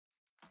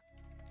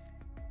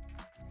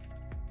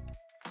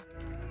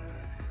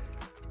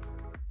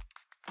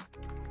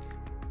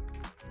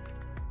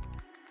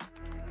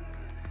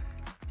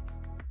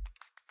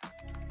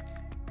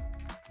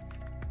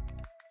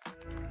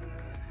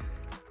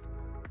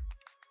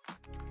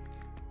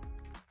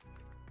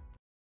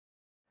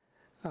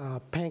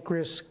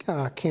Pancreas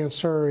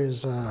cancer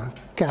is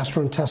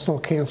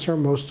gastrointestinal cancer.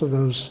 Most of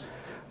those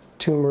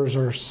tumors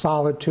are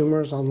solid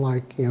tumors,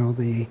 unlike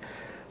the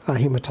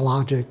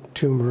hematologic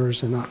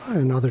tumors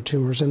and other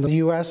tumors. In the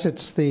U.S.,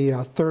 it's the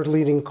third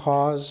leading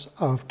cause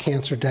of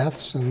cancer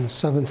deaths and the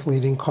seventh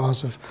leading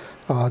cause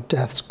of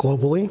deaths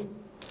globally.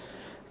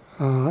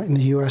 In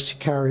the U.S., you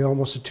carry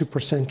almost a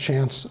 2%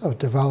 chance of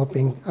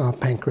developing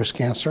pancreas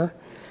cancer.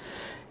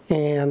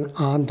 And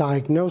on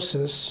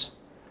diagnosis,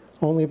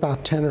 only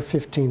about 10 or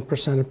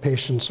 15% of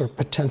patients are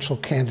potential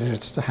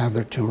candidates to have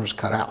their tumors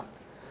cut out.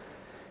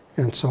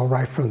 And so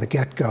right from the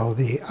get-go,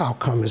 the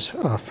outcome is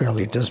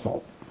fairly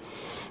dismal.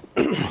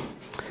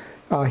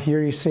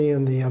 Here you see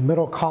in the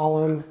middle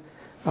column,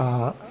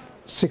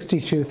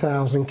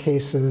 62,000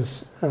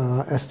 cases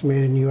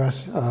estimated in the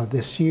U.S.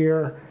 This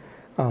year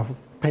of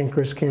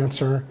pancreas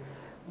cancer,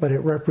 but it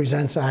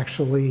represents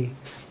actually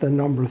the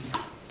number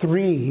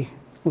 3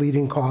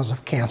 leading cause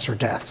of cancer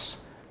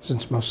deaths,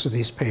 since most of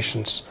these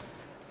patients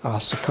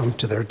succumb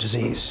to their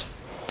disease.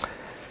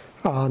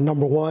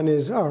 Number 1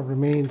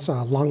 remains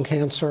lung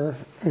cancer,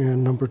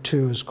 and number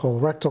 2 is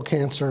colorectal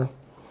cancer.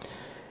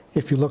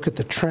 If you look at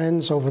the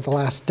trends over the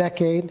last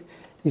decade,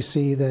 you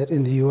see that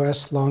in the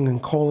U.S., lung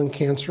and colon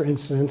cancer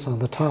incidence on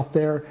the top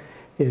there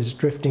is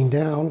drifting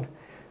down.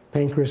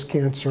 Pancreas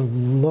cancer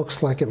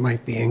looks like it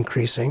might be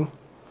increasing.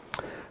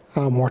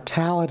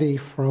 Mortality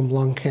from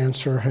lung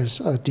cancer has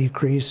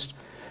decreased.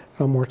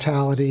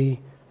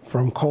 Mortality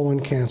from colon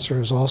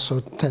cancer is also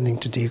tending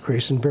to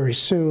decrease, and very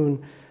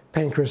soon,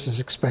 pancreas is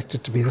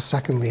expected to be the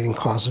second leading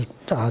cause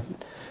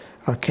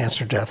of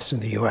cancer deaths in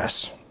the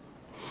U.S.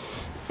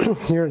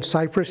 Here in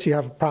Cyprus, you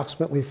have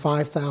approximately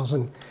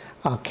 5,000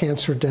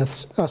 cancer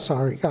deaths,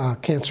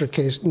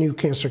 new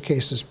cancer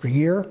cases per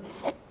year.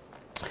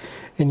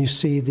 And you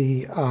see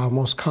the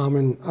most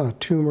common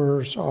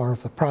tumors are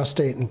of the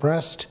prostate and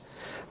breast,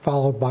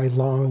 followed by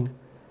lung,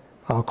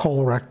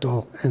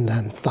 colorectal, and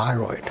then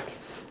thyroid.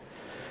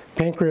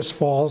 Pancreas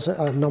falls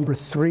number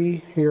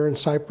 3 here in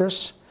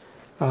Cyprus,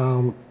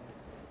 but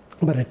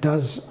it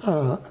does,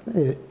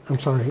 the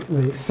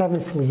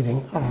 7th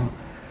leading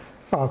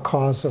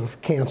cause of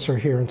cancer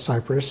here in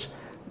Cyprus,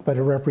 but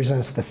it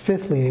represents the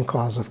 5th leading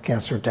cause of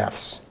cancer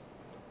deaths,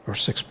 or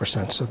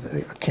 6% of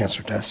the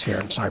cancer deaths here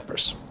in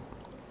Cyprus.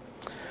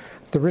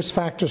 The risk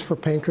factors for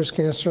pancreas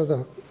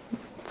cancer,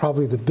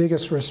 probably the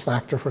biggest risk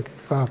factor for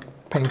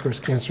pancreas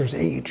cancer is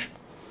age.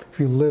 If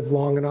you live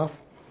long enough,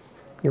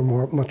 you're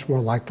much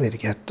more likely to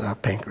get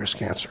pancreas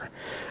cancer.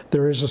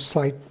 There is a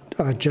slight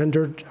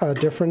gender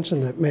difference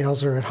in that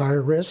males are at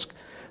higher risk.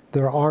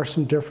 There are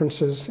some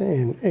differences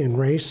in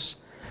race.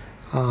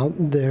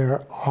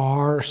 There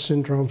are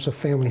syndromes of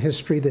family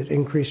history that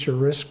increase your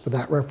risk, but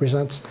that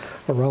represents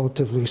a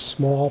relatively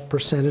small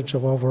percentage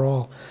of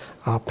overall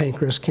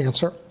pancreas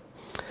cancer.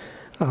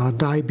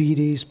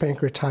 Diabetes,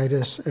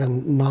 pancreatitis,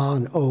 and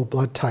non-O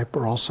blood type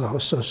are also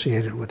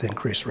associated with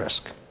increased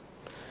risk.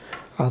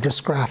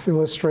 This graph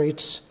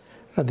illustrates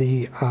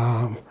the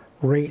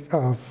rate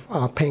of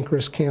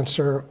pancreas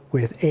cancer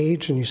with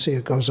age, and you see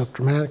it goes up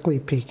dramatically,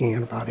 peaking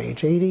at about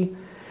age 80,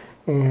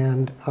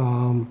 and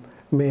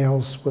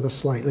males with a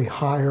slightly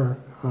higher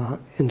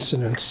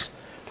incidence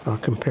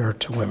compared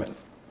to women.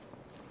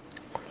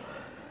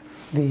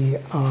 The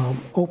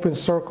open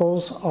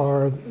circles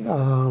are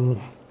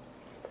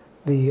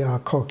the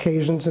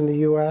Caucasians in the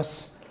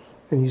U.S.,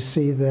 and you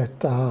see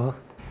that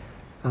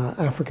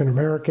African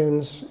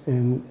Americans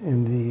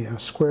in the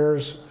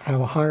squares have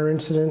a higher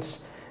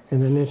incidence,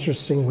 and then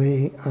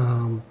interestingly,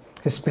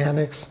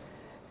 Hispanics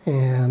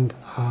and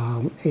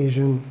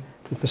Asian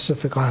and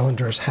Pacific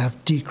Islanders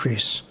have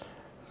decreased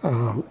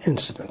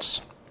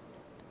incidence.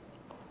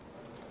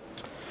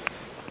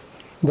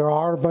 There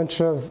are a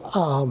bunch of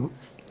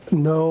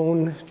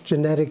known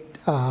genetic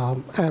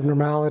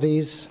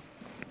abnormalities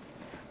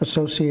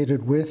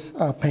associated with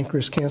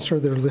pancreas cancer.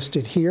 They're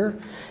listed here,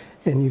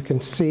 and you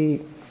can see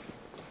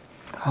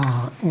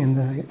in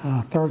the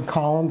 3rd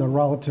column the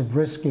relative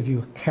risk if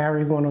you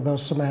carry one of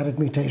those somatic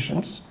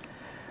mutations.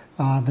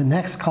 The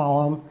next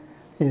column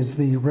is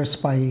the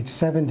risk by age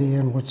 70,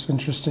 and what's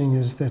interesting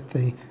is that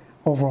the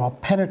overall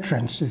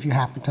penetrance, if you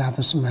happen to have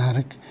the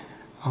somatic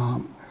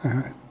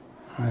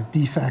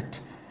defect,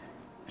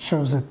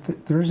 shows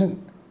that there isn't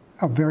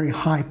a very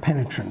high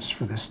penetrance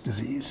for this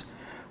disease.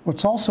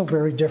 What's also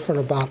very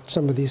different about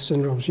some of these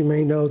syndromes, you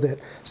may know that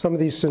some of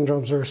these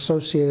syndromes are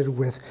associated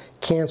with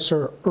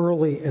cancer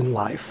early in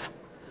life.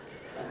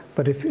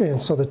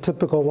 And so the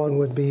typical one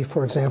would be,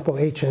 for example,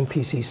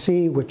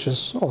 HNPCC, which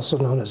is also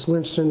known as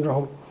Lynch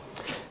syndrome.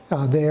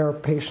 There,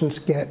 patients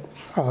get,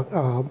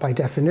 by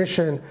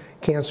definition,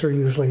 cancer,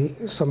 usually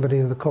somebody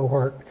in the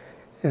cohort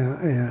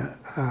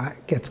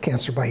gets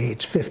cancer by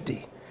age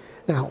 50.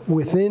 Now,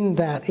 within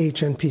that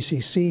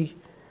HNPCC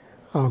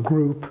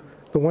group,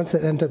 the ones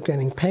that end up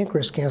getting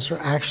pancreas cancer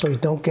actually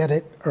don't get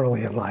it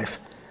early in life.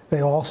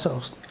 They also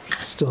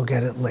still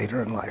get it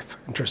later in life,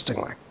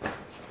 interestingly.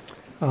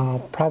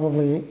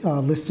 Probably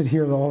listed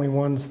here, the only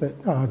ones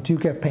that do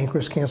get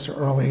pancreas cancer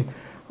early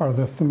are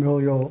the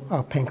familial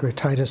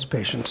pancreatitis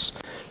patients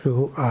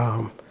who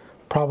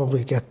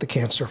probably get the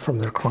cancer from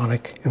their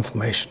chronic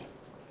inflammation.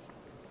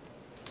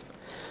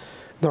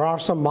 There are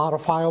some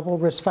modifiable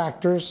risk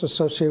factors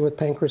associated with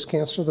pancreas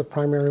cancer. The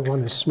primary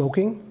one is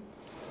smoking.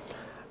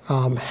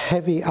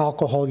 Heavy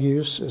alcohol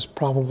use is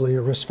probably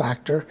a risk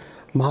factor.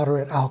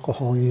 Moderate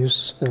alcohol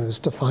use is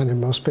defined in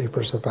most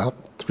papers about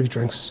 3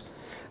 drinks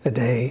a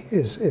day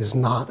is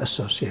not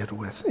associated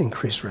with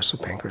increased risk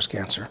of pancreas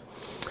cancer.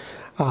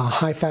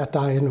 High-fat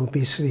diet and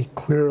obesity,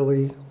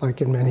 clearly,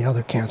 like in many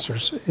other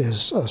cancers,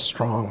 is a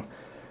strong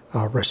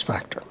risk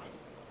factor.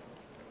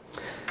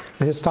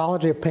 The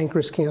histology of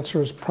pancreas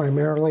cancer is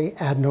primarily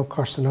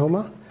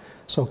adenocarcinoma,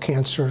 so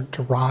cancer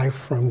derived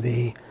from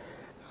the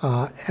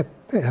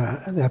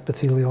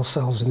epithelial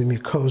cells in the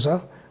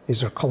mucosa.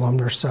 These are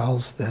columnar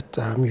cells that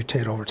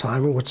mutate over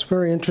time. And what's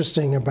very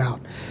interesting about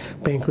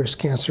pancreas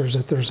cancer is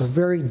that there's a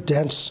very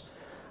dense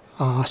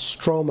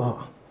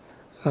stroma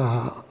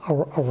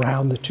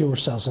around the tumor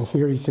cells. And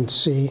here you can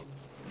see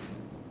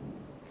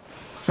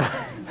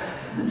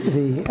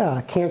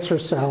the cancer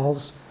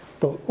cells.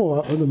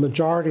 The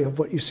majority of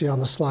what you see on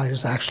the slide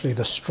is actually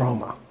the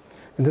stroma.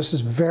 And this is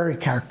very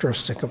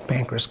characteristic of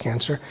pancreas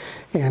cancer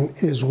and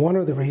is one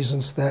of the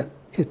reasons that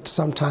it's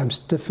sometimes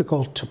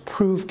difficult to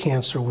prove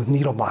cancer with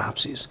needle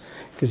biopsies.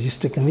 Because you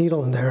stick a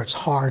needle in there, it's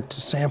hard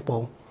to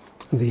sample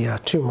the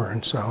tumor.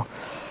 And so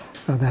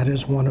that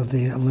is one of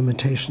the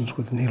limitations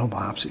with needle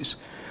biopsies.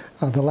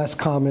 The less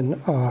common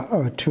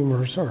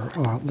tumors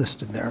are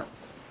listed there.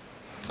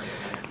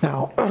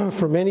 Now,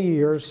 for many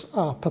years,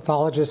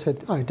 pathologists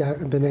had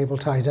been able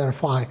to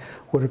identify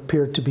what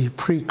appeared to be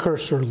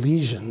precursor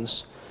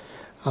lesions,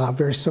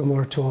 very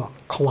similar to a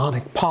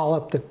colonic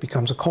polyp that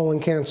becomes a colon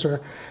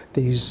cancer.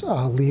 These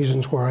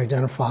lesions were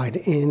identified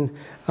in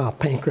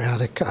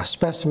pancreatic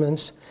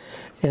specimens.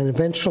 And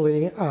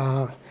eventually,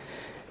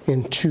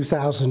 in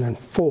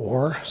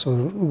 2004, so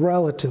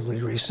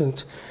relatively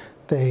recent,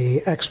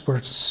 the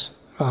experts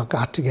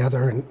got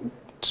together and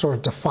sort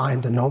of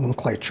defined the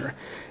nomenclature.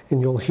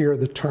 And you'll hear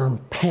the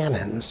term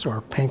PANNs, or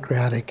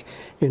pancreatic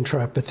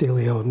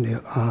intraepithelial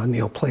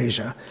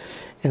neoplasia.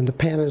 And the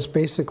PANNs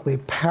basically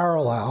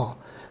parallel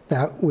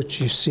that which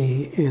you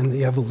see in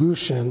the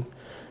evolution.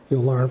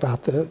 You'll learn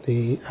about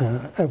the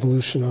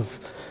evolution of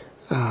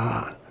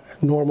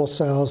normal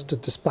cells to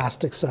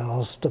dysplastic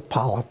cells to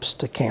polyps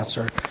to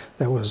cancer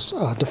that was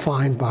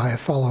defined by a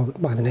fellow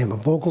by the name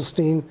of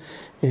Vogelstein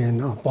in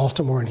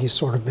Baltimore, and he's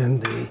sort of been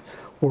the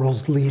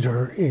world's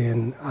leader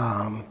in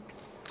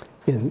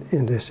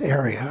this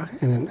area.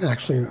 And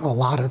actually, a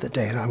lot of the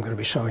data I'm going to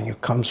be showing you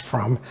comes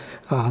from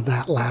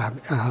that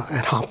lab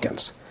at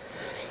Hopkins.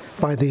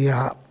 By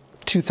the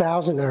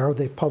 2000 era,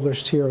 they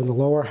published here in the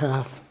lower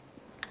half,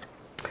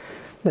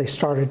 they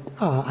started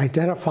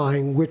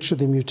identifying which of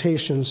the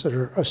mutations that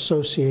are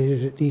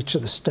associated at each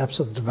of the steps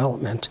of the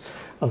development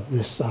of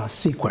this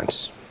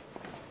sequence.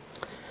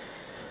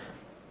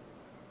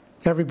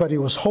 Everybody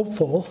was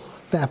hopeful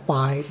that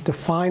by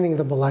defining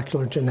the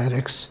molecular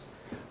genetics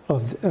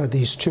of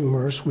these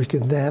tumors, we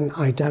could then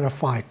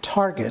identify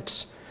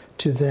targets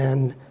to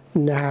then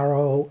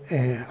narrow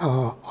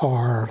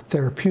our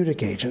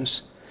therapeutic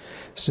agents.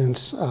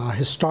 Since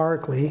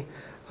historically,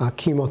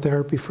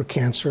 chemotherapy for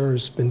cancer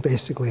has been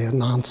basically a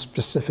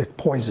non-specific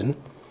poison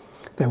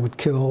that would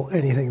kill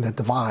anything that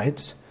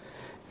divides.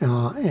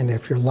 And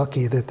if you're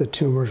lucky that the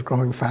tumor is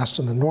growing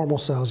faster than normal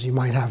cells, you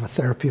might have a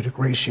therapeutic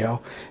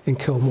ratio and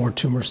kill more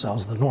tumor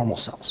cells than normal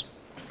cells.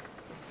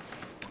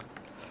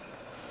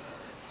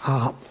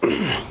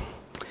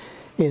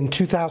 In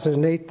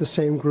 2008, the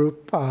same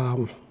group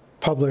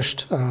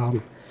published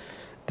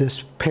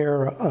this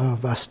pair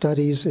of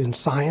studies in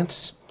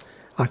Science.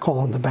 I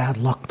call them the bad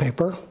luck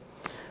paper.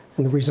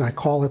 And the reason I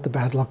call it the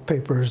bad luck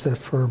paper is that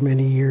for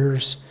many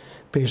years,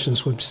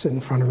 patients would sit in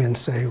front of me and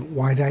say,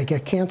 why did I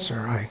get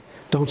cancer? I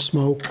don't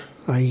smoke,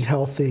 I eat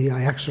healthy,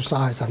 I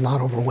exercise, I'm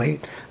not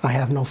overweight, I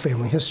have no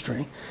family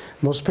history.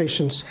 Most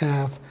patients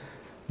have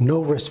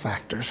no risk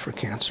factors for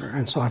cancer,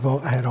 and so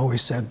I had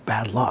always said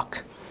bad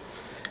luck.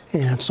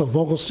 And so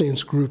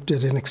Vogelstein's group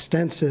did an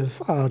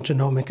extensive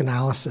genomic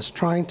analysis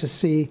trying to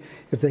see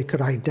if they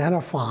could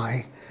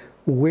identify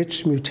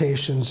which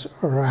mutations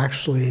are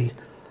actually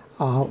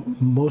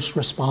most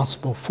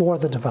responsible for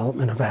the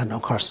development of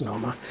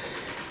adenocarcinoma.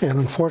 And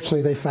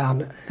unfortunately, they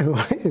found,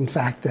 in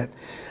fact, that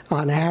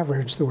on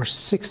average, there were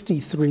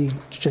 63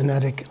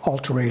 genetic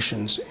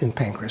alterations in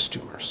pancreas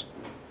tumors.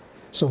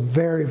 So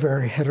very,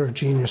 very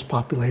heterogeneous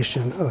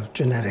population of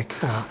genetic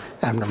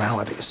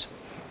abnormalities.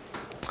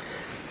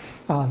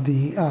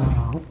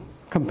 The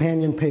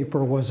companion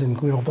paper was in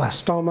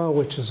glioblastoma,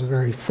 which is a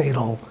very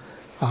fatal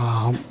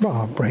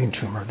brain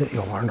tumor that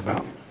you'll learn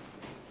about.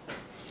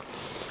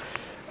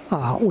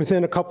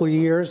 Within a couple of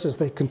years, as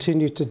they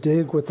continued to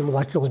dig with the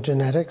molecular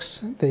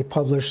genetics, they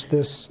published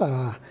this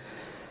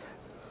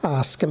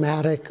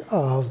schematic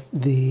of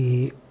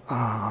the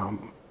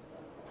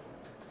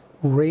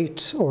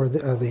rate or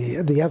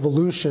the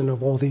evolution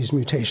of all these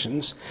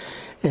mutations.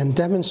 and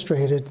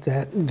demonstrated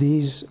that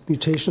these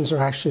mutations are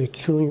actually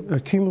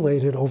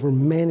accumulated over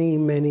many,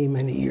 many,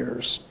 many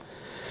years.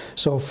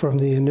 So from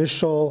the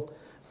initial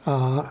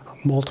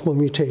multiple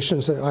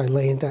mutations that I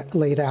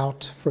laid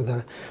out for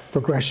the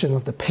progression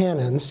of the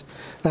pannins,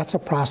 that's a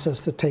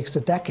process that takes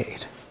a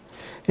decade.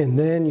 And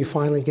then you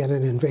finally get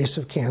an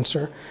invasive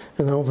cancer,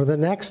 and over the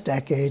next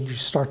decade, you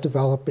start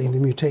developing the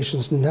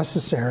mutations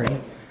necessary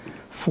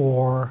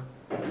for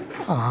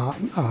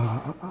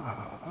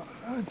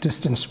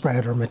distant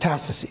spread or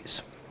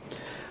metastases.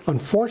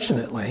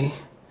 Unfortunately,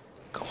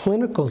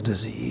 clinical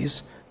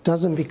disease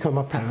doesn't become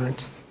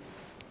apparent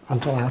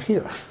until out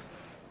here.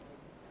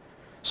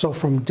 So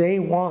from day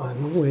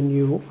one, when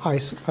you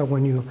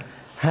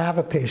have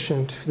a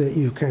patient that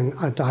you can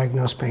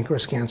diagnose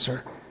pancreas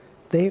cancer,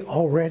 they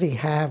already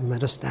have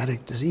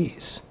metastatic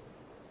disease.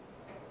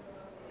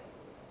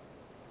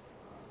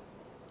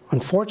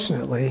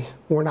 Unfortunately,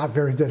 we're not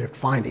very good at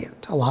finding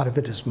it. A lot of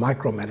it is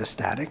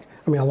micrometastatic.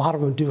 I mean, a lot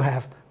of them do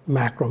have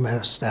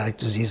macrometastatic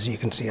disease you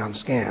can see on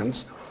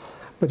scans,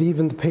 but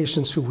even the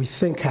patients who we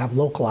think have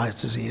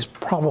localized disease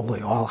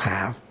probably all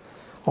have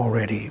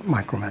already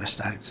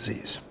micrometastatic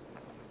disease.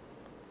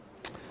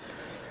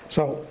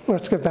 So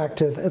let's get back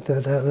to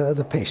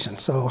the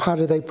patients. So how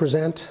do they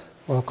present?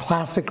 Well,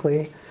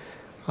 classically,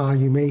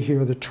 you may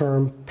hear the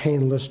term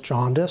painless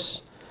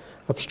jaundice,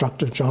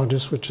 obstructive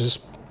jaundice, which is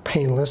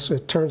painless.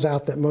 It turns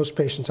out that most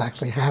patients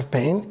actually have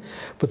pain,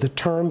 but the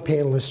term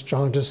painless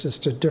jaundice is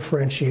to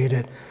differentiate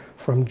it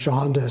from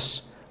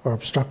jaundice or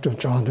obstructive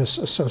jaundice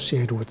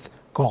associated with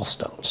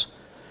gallstones.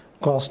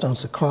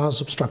 Gallstones that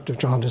cause obstructive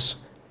jaundice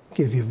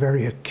give you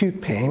very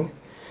acute pain,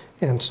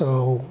 and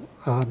so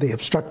the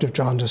obstructive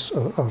jaundice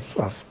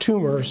of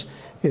tumors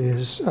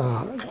is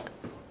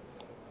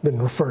been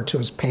referred to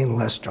as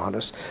painless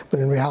jaundice. But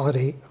in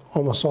reality,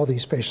 almost all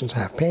these patients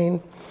have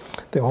pain.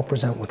 They all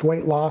present with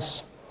weight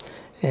loss,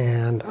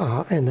 and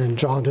then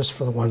jaundice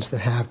for the ones that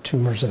have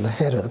tumors in the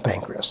head of the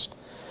pancreas.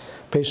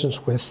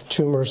 Patients with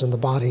tumors in the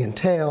body and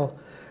tail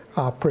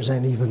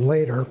present even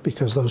later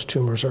because those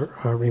tumors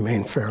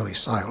remain fairly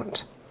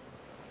silent.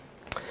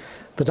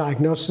 The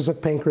diagnosis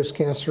of pancreas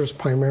cancer is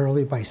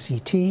primarily by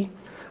CT.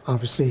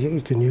 Obviously,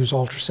 you can use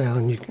ultrasound,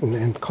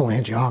 and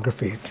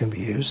cholangiography can be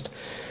used.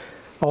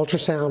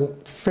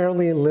 Ultrasound,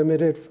 fairly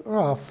limited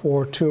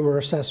for tumor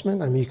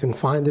assessment. I mean, you can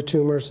find the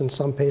tumors in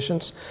some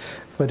patients,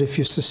 but if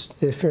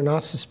you're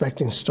not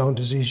suspecting stone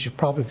disease, you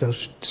probably go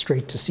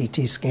straight to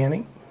CT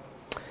scanning.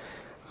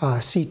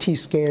 CT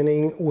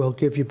scanning will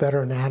give you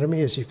better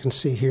anatomy, as you can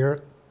see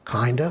here,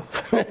 kind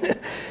of.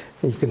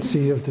 You can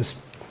see of this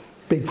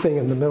big thing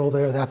in the middle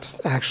there,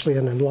 that's actually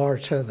an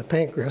enlarged head of the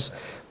pancreas.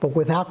 But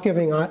without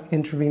giving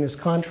intravenous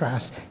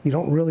contrast, you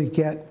don't really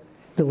get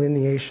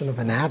delineation of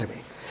anatomy.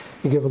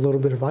 You give a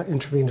little bit of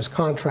intravenous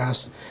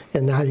contrast,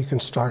 and now you can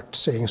start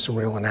seeing some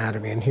real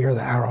anatomy. And here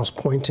the arrow's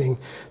pointing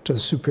to the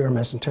superior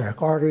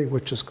mesenteric artery,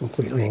 which is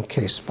completely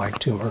encased by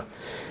tumor.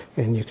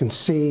 And you can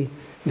see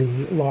the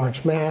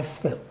large mass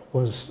that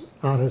was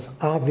not as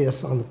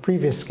obvious on the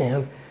previous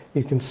scan.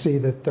 You can see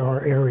that there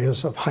are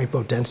areas of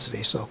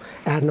hypodensity. So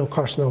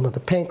adenocarcinoma of the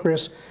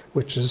pancreas,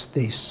 which is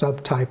the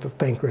subtype of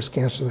pancreas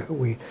cancer that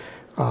we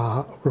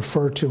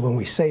refer to when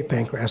we say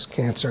pancreas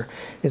cancer,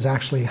 is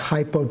actually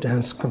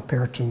hypodense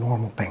compared to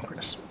normal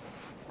pancreas.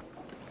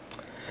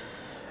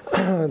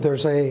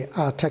 There's a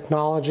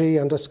technology,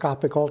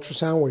 endoscopic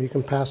ultrasound, where you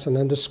can pass an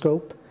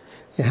endoscope.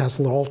 It has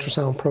an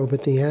ultrasound probe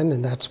at the end,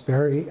 and that's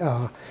very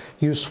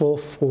useful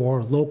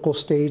for local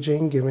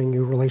staging, giving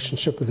you a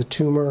relationship with the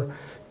tumor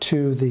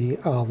to the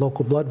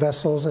local blood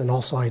vessels, and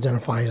also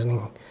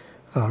identifying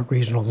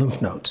regional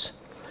lymph nodes.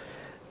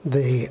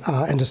 The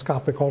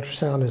endoscopic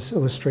ultrasound is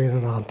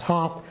illustrated on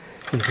top.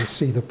 You can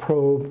see the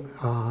probe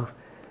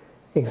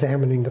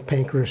examining the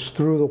pancreas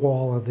through the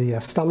wall of the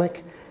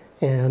stomach,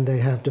 and they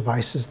have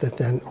devices that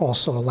then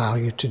also allow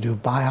you to do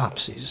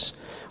biopsies,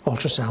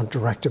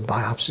 ultrasound-directed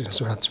biopsies.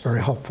 So that's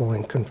very helpful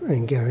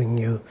in giving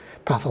you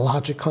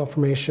pathologic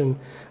confirmation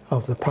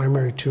of the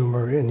primary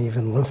tumor and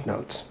even lymph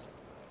nodes.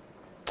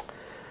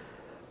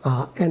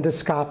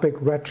 Endoscopic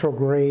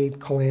retrograde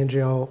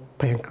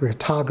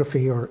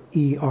cholangiopancreatography, or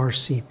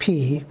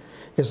ERCP,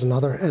 is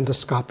another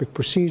endoscopic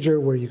procedure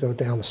where you go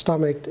down the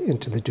stomach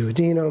into the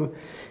duodenum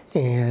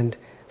and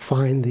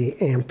find the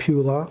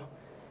ampulla,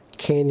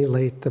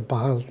 cannulate the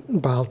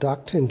bile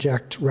duct,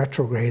 inject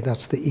retrograde,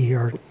 that's the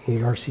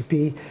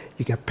ERCP.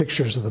 You get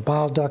pictures of the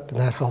bile duct, and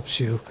that helps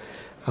you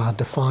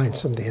define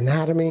some of the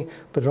anatomy,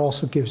 but it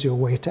also gives you a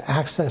way to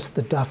access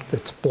the duct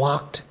that's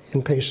blocked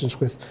in patients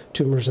with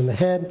tumors in the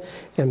head,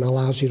 and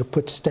allows you to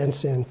put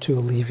stents in to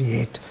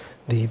alleviate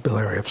the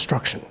biliary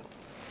obstruction.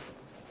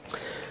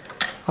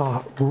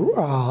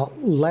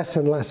 Less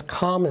and less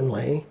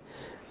commonly,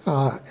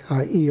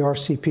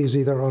 ERCP is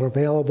either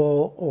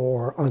unavailable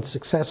or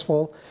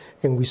unsuccessful,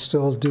 and we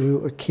still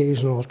do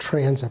occasional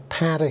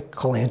transhepatic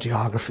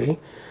cholangiography,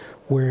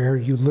 where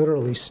you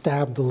literally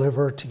stab the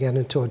liver to get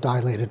into a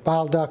dilated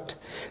bile duct,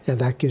 and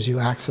that gives you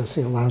access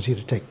and allows you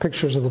to take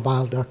pictures of the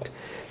bile duct.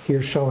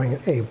 Here showing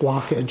a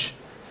blockage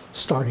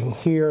starting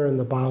here in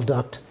the bile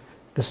duct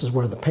This is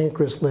where the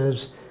pancreas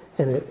lives,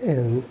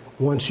 and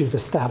once you've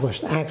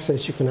established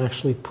access, you can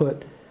actually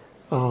put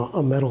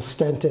a metal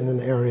stent in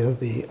the area of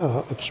the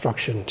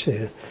obstruction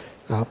to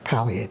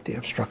palliate the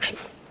obstruction.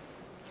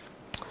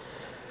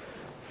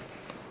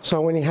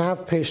 So when you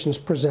have patients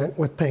present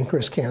with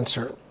pancreas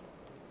cancer,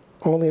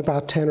 only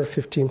about 10 or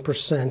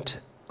 15%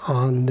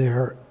 on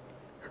their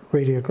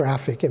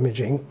radiographic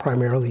imaging,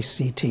 primarily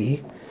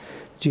CT,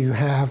 do you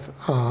have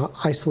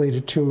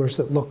isolated tumors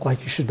that look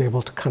like you should be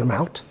able to cut them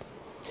out.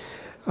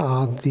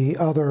 The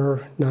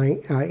other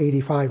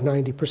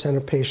 85–90%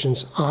 of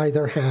patients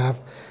either have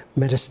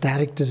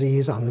metastatic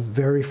disease on the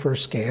very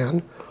first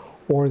scan,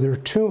 or their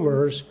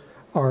tumors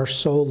are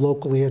so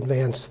locally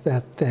advanced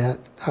that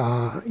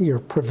you're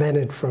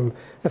prevented from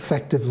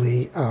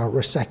effectively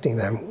resecting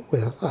them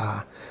with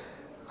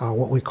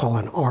what we call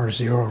an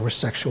R0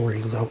 resection, where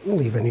you don't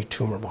leave any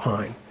tumor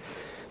behind.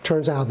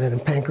 Turns out that in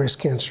pancreas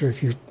cancer,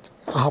 if you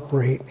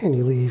operate and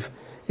you leave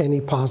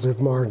any positive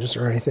margins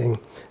or anything,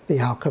 the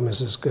outcome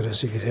is as good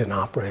as if you didn't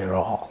operate at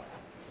all.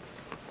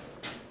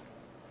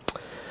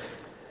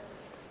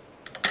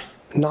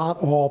 Not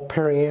all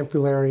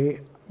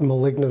periampullary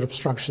malignant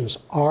obstructions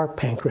are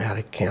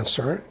pancreatic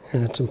cancer,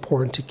 and it's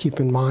important to keep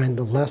in mind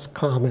the less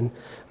common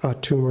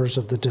tumors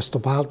of the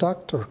distal bile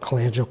duct or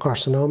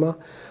cholangiocarcinoma,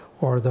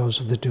 or those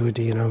of the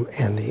duodenum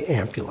and the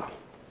ampulla.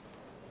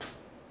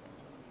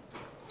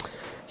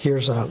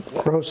 Here's a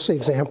gross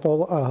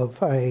example of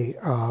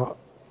a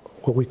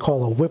what we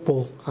call a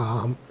Whipple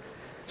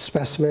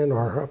specimen,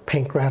 or a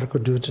pancreatic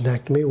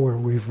duodenectomy, where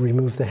we've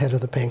removed the head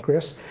of the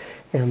pancreas,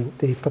 and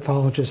the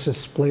pathologist has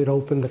splayed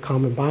open the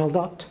common bile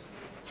duct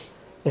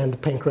and the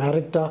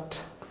pancreatic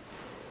duct,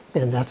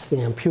 and that's the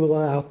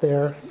ampulla out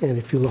there. And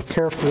if you look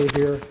carefully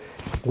here,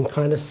 you can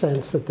kind of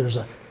sense that there's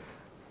a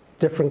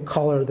different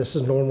color. This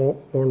is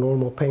normal, or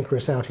normal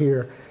pancreas out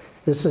here.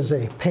 This is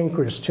a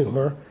pancreas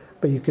tumor,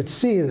 but you could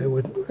see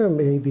that it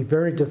may be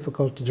very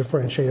difficult to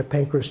differentiate a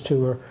pancreas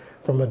tumor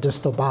from a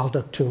distal bile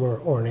duct tumor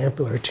or an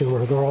ampullary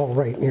tumor. They're all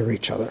right near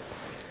each other.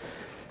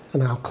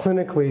 And now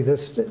clinically,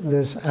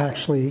 this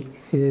actually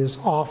is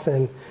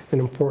often an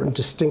important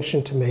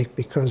distinction to make,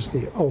 because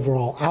the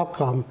overall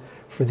outcome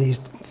for these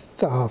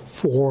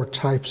four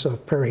types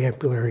of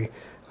periampullary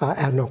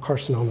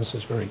adenocarcinomas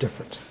is very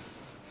different.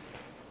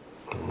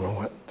 I don't know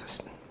what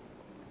this.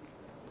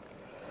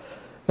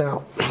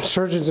 Now,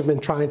 surgeons have been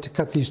trying to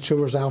cut these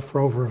tumors out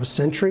for over a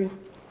century.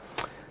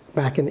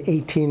 Back in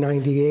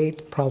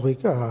 1898, probably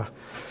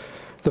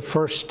the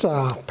first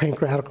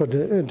pancreatic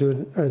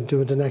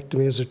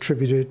duodenectomy is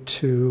attributed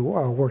to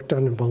work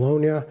done in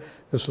Bologna.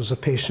 This was a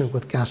patient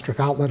with gastric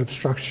outlet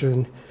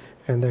obstruction,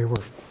 and they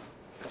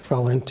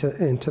fell into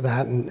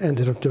that and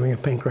ended up doing a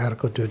pancreatic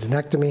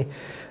duodenectomy.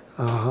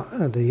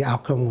 The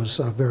outcome was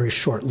very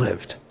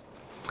short-lived.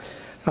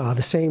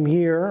 The same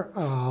year,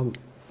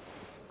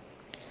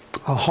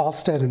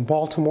 Halstead in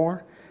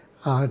Baltimore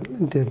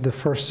did the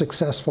first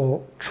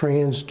successful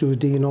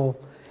transduodenal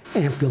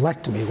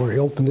ampulectomy, where he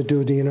opened the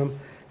duodenum,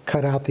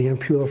 cut out the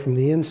ampulla from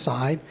the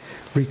inside,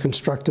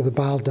 reconstructed the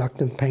bile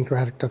duct and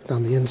pancreatic duct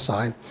on the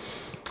inside.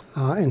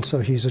 And so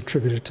he's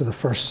attributed to the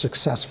first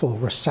successful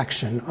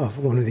resection of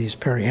one of these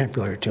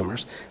periampullary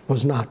tumors. It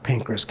was not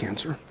pancreas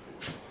cancer.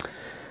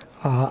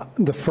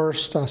 The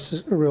first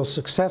real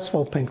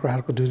successful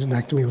pancreatic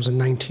duodenectomy was in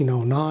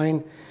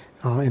 1909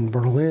 in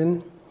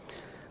Berlin.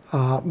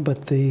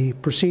 But the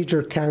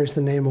procedure carries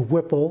the name of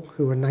Whipple,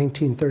 who in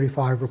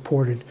 1935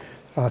 reported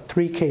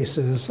 3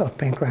 cases of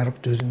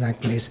pancreatic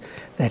duodenectomies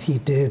that he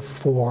did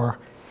for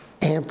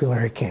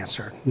ampullary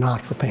cancer,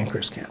 not for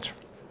pancreas cancer.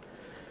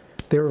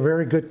 They were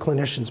very good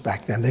clinicians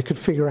back then. They could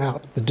figure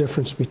out the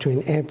difference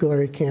between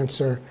ampullary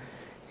cancer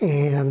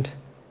and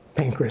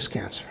pancreas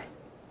cancer.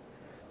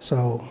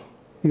 So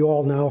you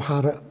all know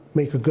how to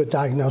make a good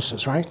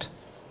diagnosis, right?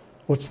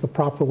 What's the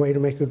proper way to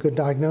make a good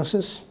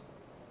diagnosis?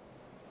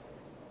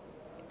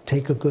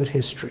 Take a good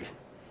history.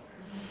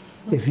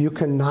 If you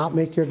cannot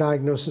make your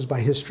diagnosis by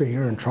history,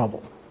 you're in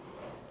trouble.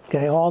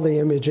 Okay, all the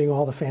imaging,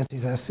 all the fancy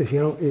tests, if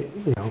you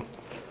don't,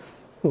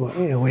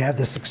 we have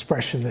this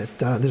expression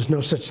that there's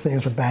no such thing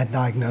as a bad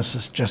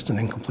diagnosis, just an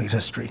incomplete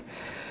history.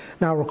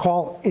 Now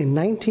recall, in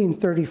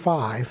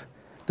 1935,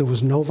 there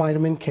was no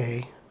vitamin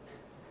K,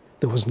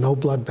 there was no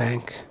blood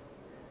bank,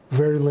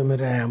 very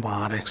limited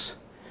antibiotics,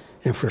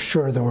 and for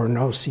sure there were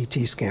no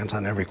CT scans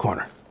on every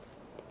corner.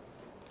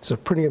 It's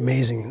pretty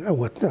amazing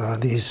what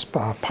these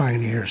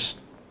pioneers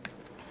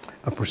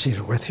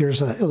proceeded with.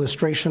 Here's an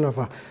illustration of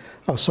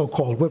a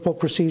so-called Whipple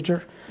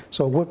procedure.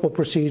 So a Whipple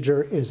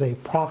procedure is a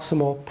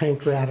proximal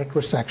pancreatic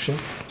resection.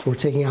 So we're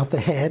taking out the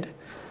head.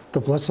 The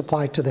blood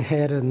supply to the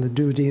head and the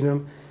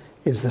duodenum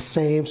is the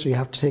same, so you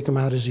have to take them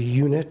out as a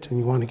unit, and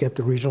you want to get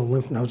the regional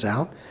lymph nodes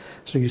out.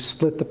 So you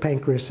split the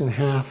pancreas in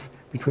half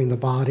between the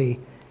body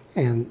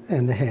and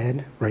the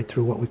head, right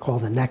through what we call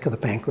the neck of the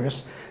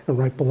pancreas. And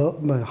right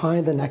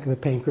behind the neck of the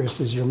pancreas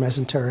is your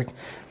mesenteric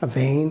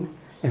vein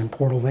and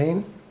portal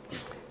vein.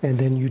 And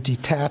then you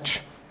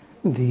detach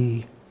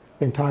the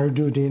entire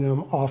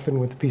duodenum, often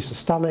with a piece of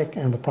stomach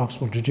and the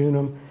proximal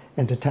jejunum,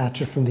 and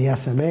detach it from the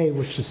SMA,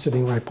 which is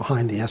sitting right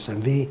behind the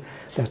SMV.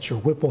 That's your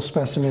Whipple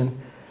specimen.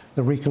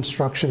 The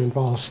reconstruction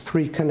involves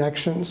 3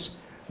 connections: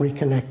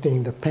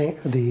 reconnecting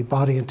the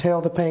body and tail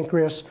of the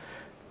pancreas,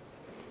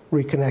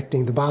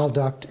 reconnecting the bile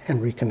duct,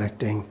 and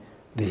reconnecting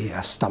the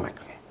stomach.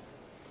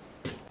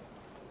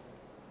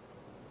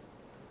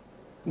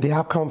 The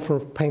outcome for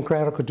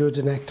pancreatic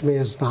duodenectomy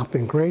has not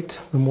been great.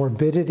 The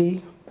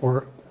morbidity,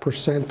 or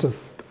percent of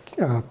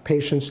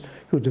patients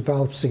who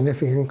develop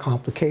significant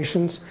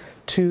complications,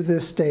 to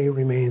this day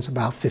remains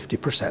about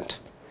 50%,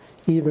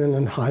 even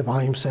in high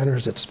volume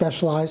centers that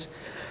specialize.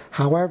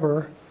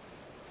 However,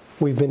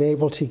 we've been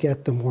able to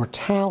get the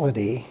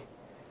mortality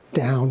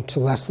down to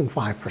less than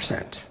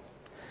 5%.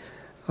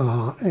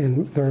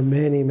 And there are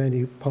many,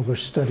 many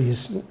published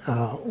studies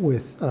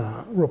with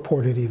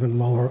reported even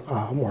lower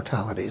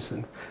mortalities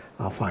than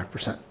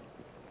 5%.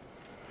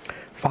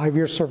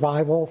 5-year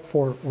survival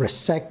for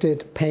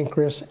resected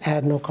pancreas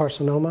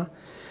adenocarcinoma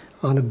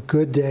on a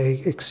good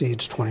day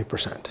exceeds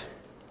 20%.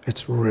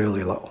 It's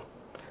really low.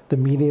 The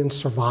median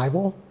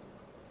survival,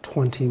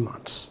 20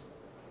 months.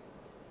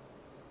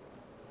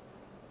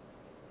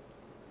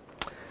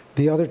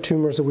 The other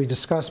tumors that we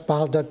discussed,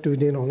 bile duct,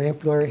 duodenal, and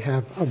ampullary,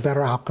 have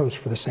better outcomes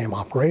for the same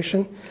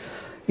operation.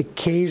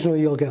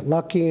 Occasionally you'll get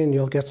lucky and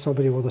you'll get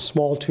somebody with a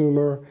small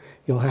tumor.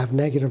 You'll have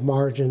negative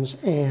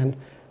margins and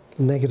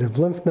negative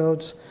lymph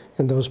nodes,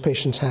 and those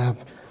patients have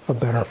a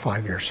better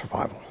 5-year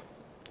survival.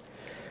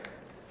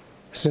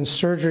 Since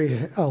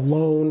surgery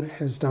alone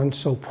has done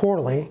so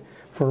poorly,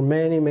 for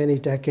many, many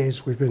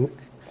decades we've been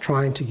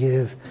trying to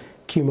give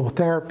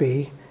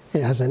chemotherapy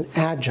as an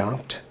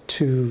adjunct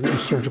to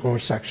surgical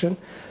resection.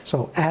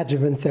 So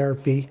adjuvant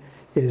therapy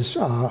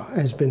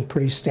has been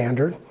pretty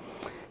standard.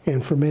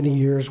 And for many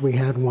years we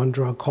had one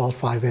drug called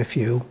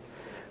 5-FU.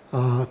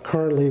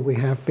 Currently we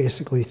have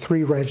basically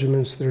 3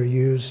 regimens that are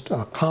used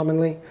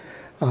commonly.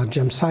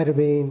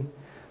 Gemcitabine,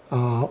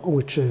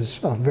 which is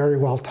very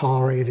well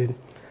tolerated.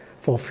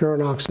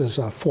 Fulfurinox is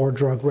a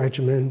 4-drug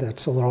regimen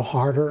that's a little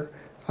harder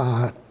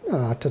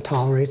to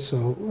tolerate,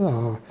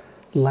 so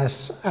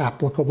less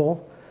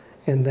applicable.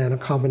 And then a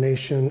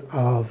combination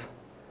of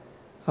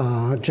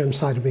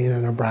gemcitabine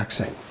and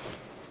Abraxane.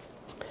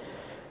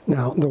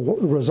 Now, the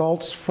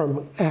results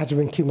from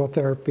adjuvant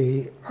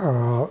chemotherapy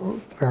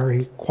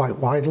vary quite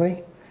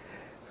widely.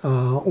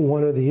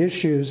 One of the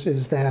issues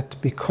is that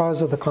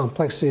because of the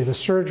complexity of the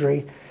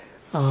surgery,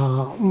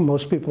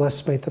 most people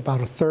estimate that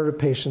about 1/3 of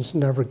patients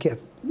never get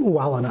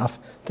well enough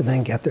to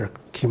then get their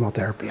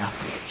chemotherapy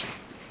afterwards.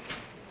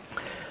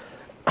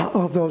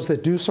 Of those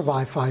that do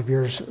survive 5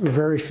 years,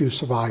 very few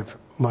survive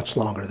much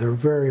longer. There are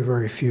very,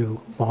 very few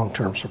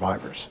long-term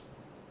survivors.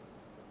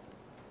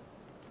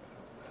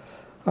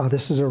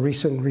 This is a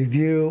recent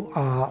review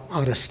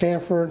out of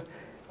Stanford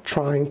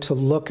trying to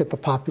look at the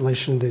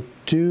population that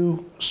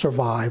do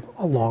survive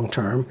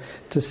long-term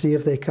to see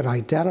if they could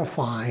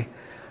identify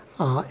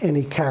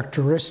any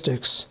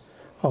characteristics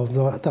of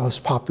those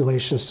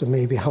populations to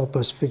maybe help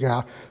us figure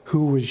out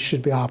who we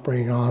should be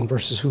operating on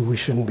versus who we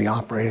shouldn't be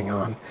operating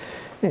on.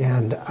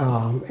 And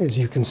as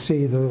you can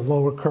see, the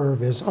lower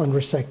curve is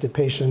unresected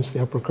patients,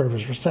 the upper curve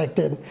is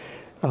resected.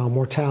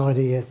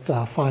 Mortality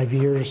at 5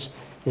 years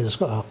is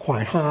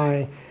quite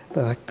high.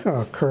 The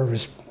curve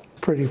is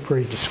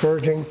pretty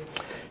discouraging.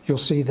 You'll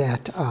see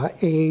that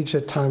age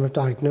at time of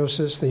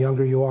diagnosis, the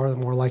younger you are, the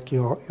more likely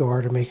you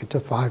are to make it to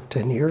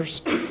 5-10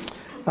 years.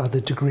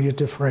 The degree of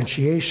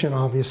differentiation,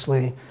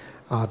 obviously,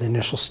 the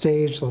initial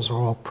stage, those are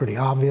all pretty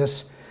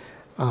obvious.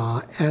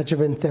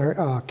 Adjuvant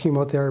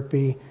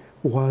chemotherapy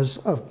was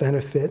of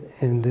benefit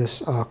in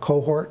this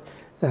cohort.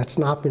 That's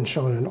not been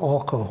shown in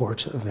all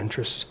cohorts of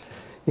interest,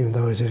 even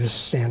though it is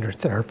standard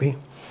therapy.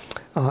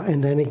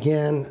 And then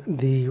again,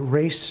 the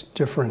race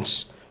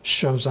difference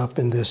shows up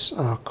in this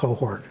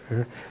cohort,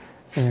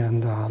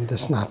 and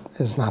this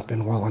has not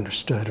been well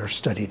understood or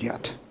studied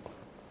yet.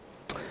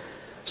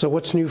 So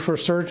what's new for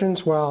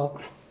surgeons? Well,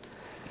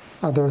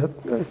 the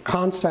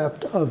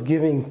concept of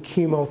giving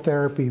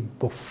chemotherapy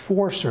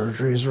before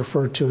surgery is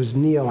referred to as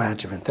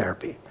neoadjuvant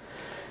therapy.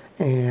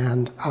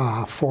 And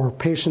for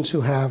patients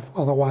who have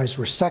otherwise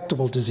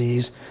resectable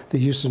disease, the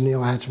use of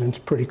neoadjuvant is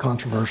pretty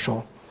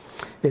controversial.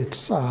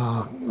 It's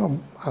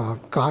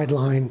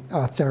guideline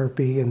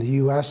therapy in the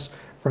US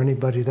for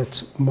anybody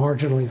that's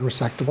marginally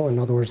resectable. In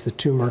other words, the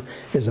tumor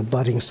is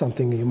abutting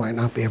something that you might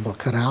not be able to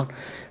cut out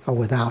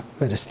without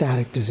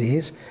metastatic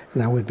disease,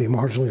 and that would be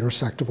marginally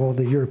resectable.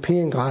 The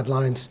European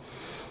guidelines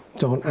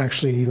don't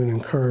actually even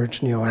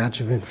encourage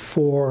neoadjuvant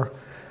for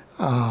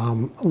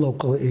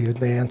locally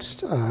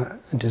advanced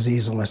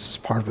disease unless it's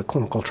part of a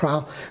clinical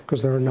trial,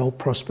 because there are no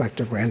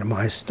prospective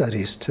randomized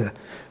studies to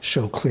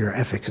show clear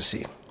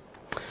efficacy.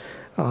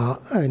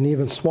 An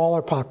even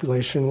smaller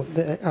population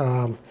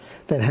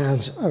that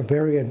has a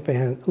very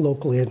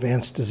locally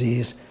advanced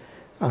disease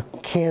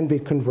can be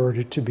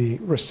converted to be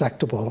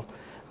resectable,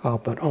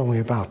 but only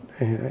about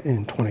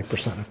in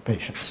 20% of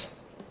patients.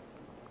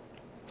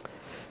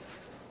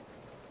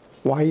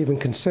 Why even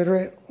consider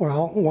it?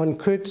 Well, one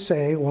could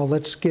say, well,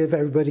 let's give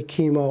everybody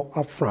chemo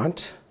up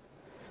front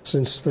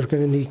since they're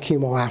going to need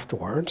chemo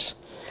afterwards.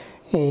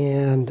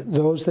 And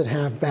those that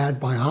have bad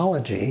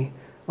biology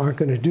aren't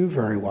going to do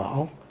very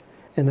well.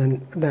 And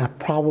then that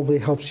probably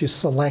helps you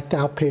select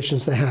out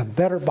patients that have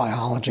better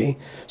biology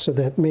so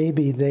that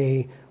maybe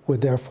they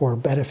would therefore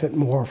benefit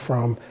more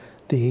from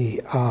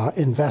the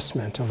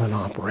investment of an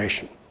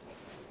operation.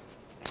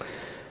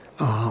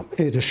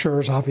 It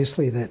assures,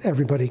 obviously, that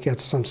everybody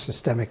gets some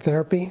systemic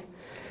therapy.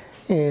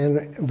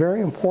 And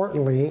very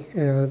importantly,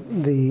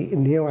 the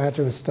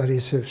neoadjuvant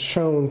studies have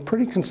shown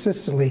pretty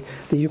consistently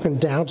that you can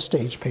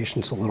downstage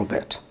patients a little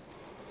bit.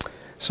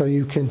 So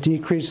you can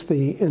decrease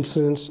the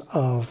incidence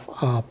of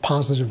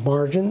positive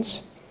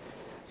margins.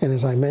 And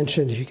as I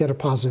mentioned, if you get a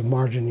positive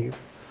margin, you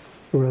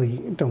really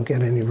don't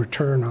get any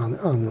return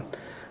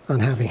on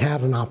having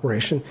had an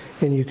operation.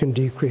 And you can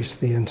decrease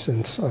the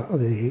incidence of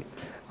the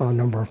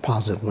number of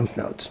positive lymph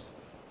nodes.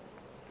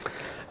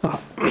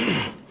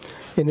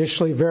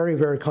 Initially very,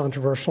 very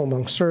controversial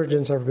among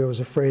surgeons. Everybody was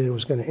afraid it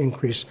was going to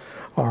increase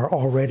our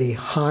already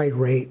high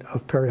rate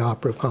of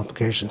perioperative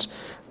complications,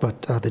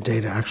 but the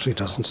data actually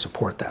doesn't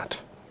support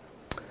that.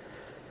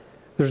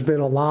 There's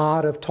been a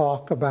lot of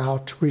talk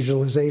about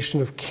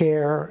regionalization of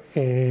care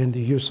and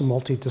the use of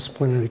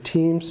multidisciplinary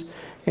teams,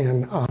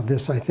 and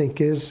this I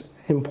think is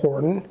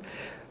important,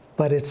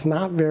 but it's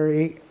not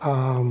very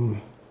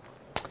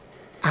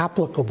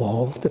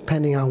applicable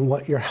depending on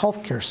what your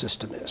healthcare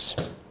system is.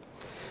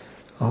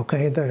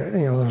 Okay,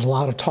 there's a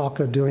lot of talk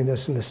of doing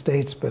this in the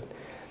States, but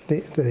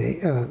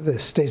the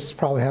States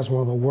probably has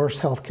one of the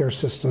worst healthcare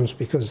systems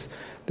because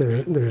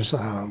there's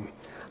a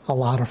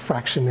lot of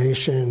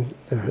fractionation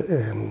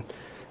and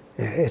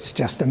it's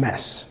just a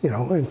mess.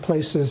 In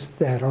places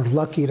that are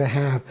lucky to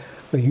have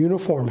a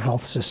uniform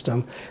health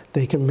system,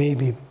 they can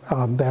maybe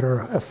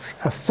better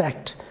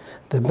affect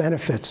the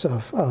benefits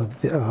of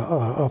the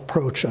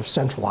approach of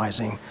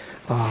centralizing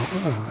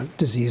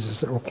diseases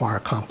that require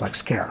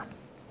complex care.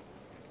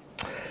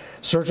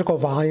 Surgical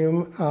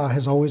volume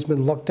has always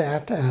been looked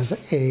at as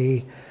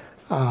a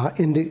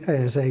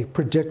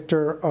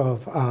predictor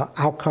of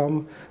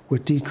outcome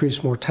with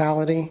decreased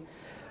mortality.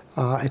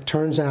 It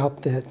turns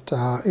out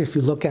that if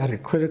you look at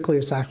it critically,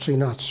 it's actually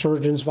not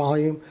surgeon's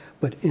volume,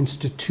 but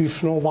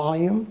institutional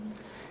volume.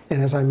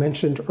 And as I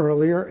mentioned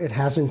earlier, it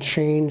hasn't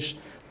changed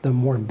the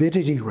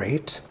morbidity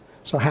rate.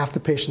 So half the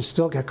patients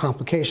still get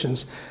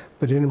complications,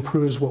 but it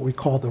improves what we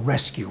call the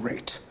rescue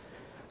rate.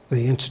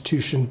 The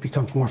institution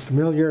becomes more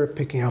familiar at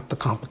picking up the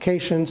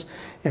complications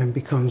and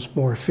becomes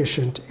more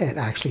efficient at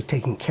actually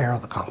taking care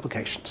of the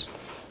complications.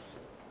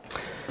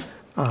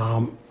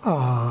 The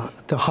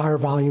higher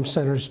volume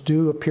centers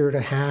do appear to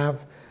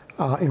have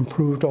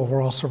improved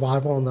overall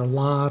survival, and there are a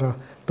lot of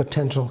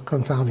potential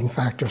confounding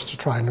factors to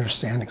try and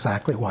understand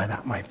exactly why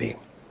that might be.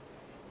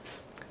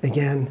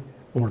 Again,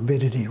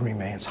 morbidity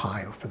remains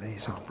high for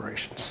these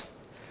operations.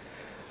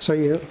 So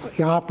you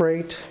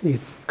operate, you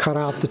cut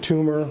out the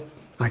tumor.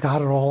 I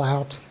got it all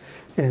out,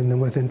 and then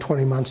within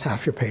 20 months,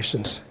 half your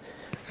patients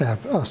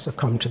have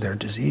succumbed to their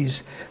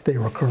disease. They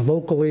recur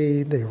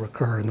locally, they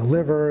recur in the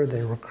liver,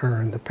 they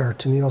recur in the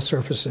peritoneal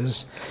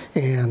surfaces,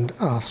 and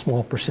a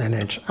small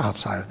percentage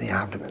outside of the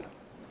abdomen.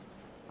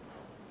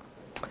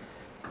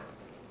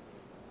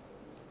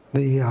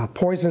 The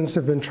poisons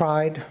have been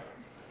tried,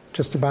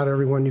 just about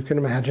everyone you can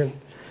imagine,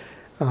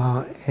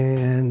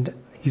 and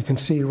you can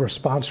see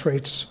response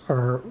rates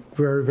are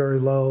very, very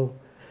low.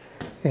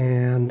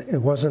 And it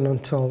wasn't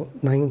until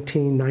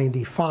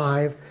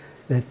 1995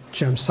 that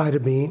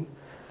gemcitabine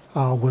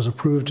was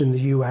approved in the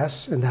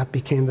US, and that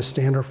became the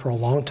standard for a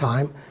long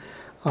time.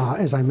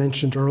 As I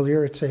mentioned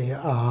earlier, it's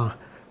a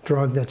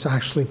drug that's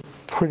actually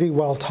pretty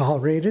well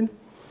tolerated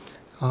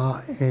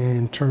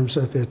in terms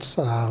of its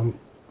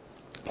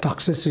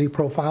toxicity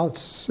profile.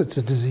 It's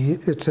a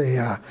disease. It's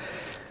an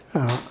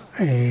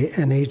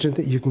agent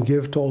that you can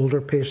give to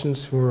older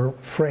patients who are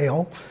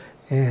frail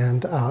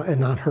and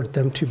not hurt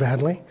them too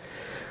badly.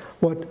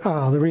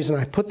 The reason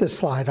I put this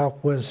slide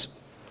up was,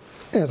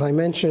 as I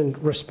mentioned,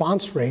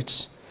 response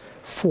rates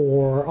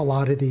for a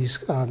lot of these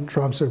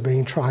drugs that are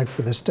being tried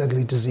for this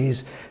deadly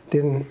disease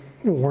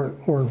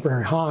weren't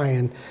very high,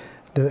 and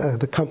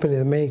the company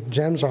that made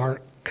Gemzar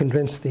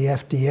convinced the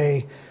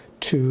FDA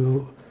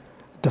to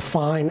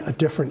define a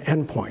different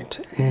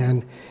endpoint.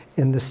 And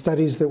in the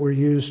studies that were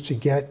used to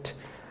get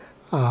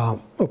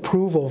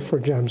approval for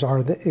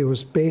Gemzar, it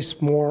was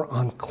based more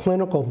on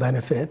clinical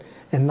benefit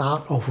and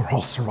not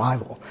overall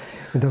survival.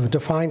 And the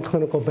defined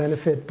clinical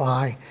benefit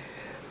by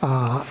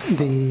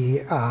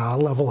the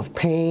level of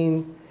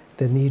pain,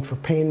 the need for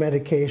pain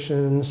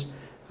medications,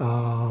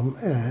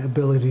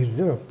 ability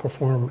to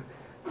perform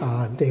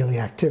daily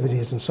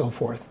activities, and so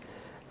forth.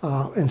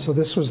 And so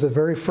this was the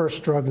very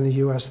first drug in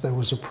the US that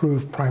was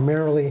approved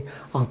primarily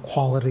on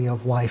quality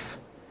of life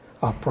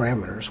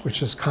parameters,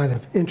 which is kind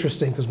of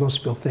interesting because most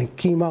people think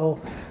chemo,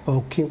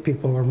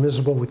 people are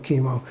miserable with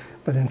chemo,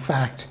 but in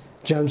fact,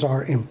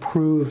 Gemzar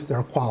improved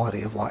their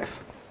quality of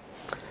life.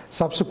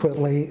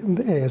 Subsequently,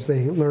 as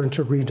they learned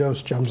to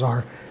redose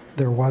Gemzar,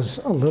 there was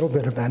a little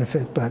bit of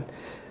benefit, but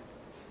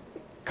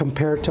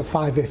compared to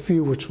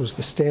 5-FU, which was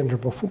the standard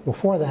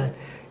before that,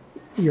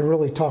 you're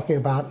really talking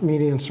about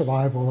median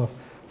survival of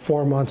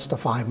 4 months to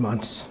 5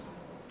 months.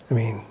 I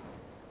mean,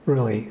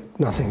 really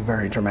nothing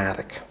very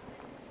dramatic.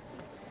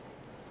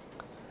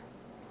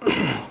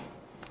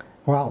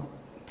 Well,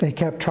 they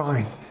kept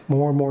trying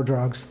more and more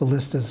drugs. The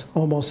list is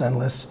almost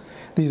endless.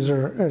 This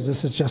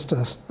is just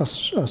a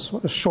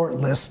short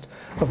list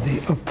of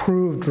the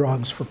approved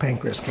drugs for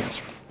pancreas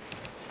cancer.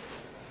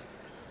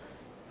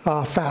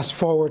 Fast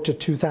forward to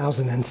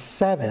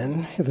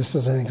 2007, this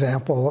is an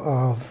example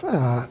of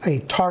a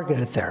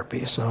targeted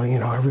therapy. So, you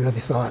know, everybody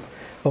thought,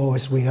 oh,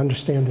 as we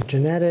understand the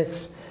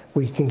genetics,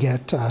 we can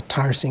get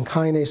tyrosine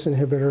kinase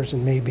inhibitors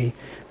and maybe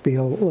be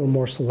a little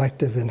more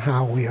selective in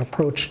how we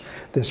approach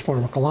this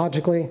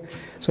pharmacologically.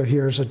 So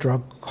here's a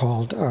drug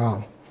called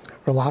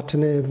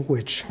erlotinib,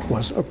 which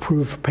was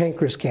approved for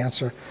pancreas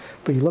cancer.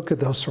 But you look at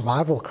those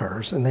survival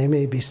curves, and they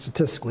may be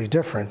statistically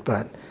different,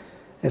 but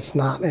it's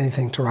not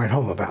anything to write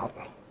home about.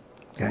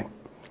 Okay,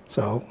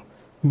 so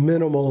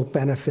minimal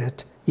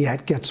benefit,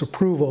 yet gets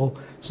approval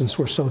since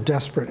we're so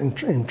desperate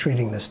in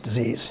treating this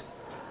disease.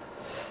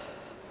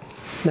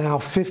 Now,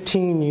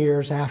 15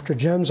 years after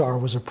Gemzar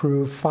was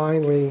approved,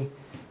 finally,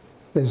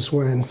 this is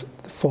when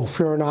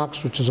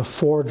FOLFIRINOX, which is a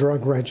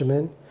 4-drug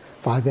regimen,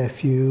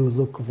 5-FU,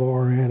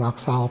 leucovorin,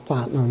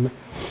 oxaliplatinum,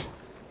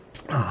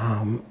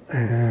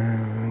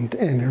 and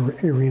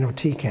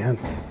irinotecan,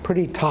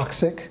 pretty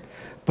toxic,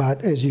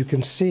 but as you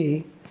can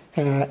see,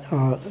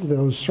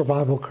 those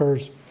survival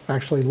curves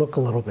actually look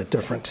a little bit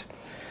different.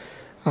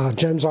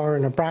 Gemzar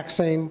and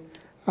Abraxane,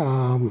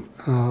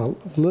 a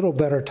little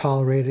better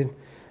tolerated.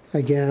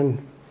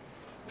 Again,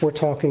 we're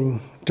talking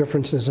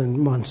differences in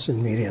months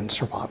in median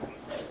survival.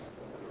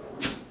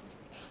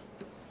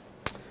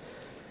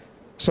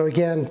 So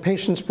again,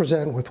 patients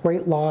present with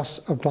weight loss,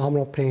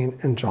 abdominal pain,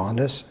 and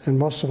jaundice, and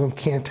most of them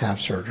can't have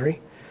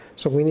surgery.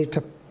 So we need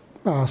to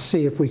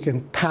see if we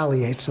can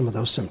palliate some of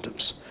those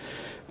symptoms.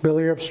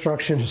 Biliary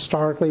obstruction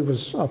historically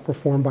was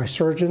performed by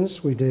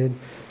surgeons. We did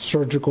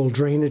surgical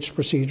drainage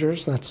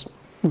procedures. That's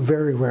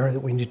very rare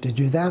that we need to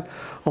do that.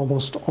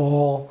 Almost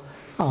all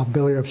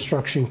biliary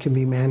obstruction can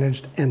be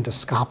managed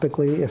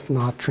endoscopically, if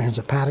not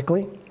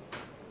transhepatically.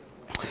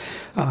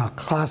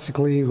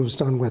 Classically, it was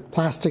done with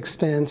plastic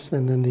stents,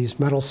 and then these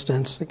metal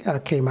stents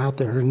that came out.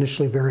 They were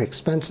initially very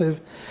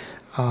expensive.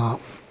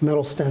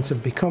 Metal stents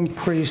have become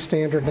pretty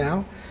standard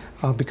now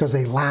because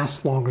they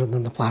last longer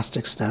than the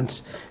plastic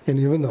stents. And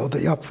even though the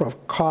upfront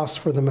cost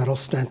for the metal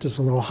stent is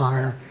a little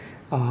higher,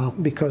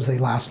 because they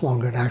last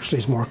longer, it actually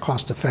is more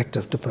cost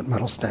effective to put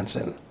metal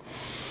stents in.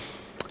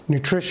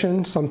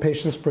 Nutrition, some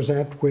patients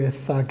present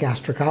with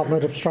gastric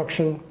outlet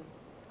obstruction,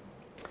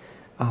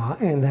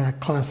 and that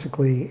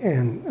classically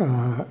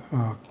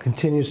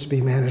continues to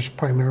be managed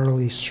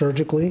primarily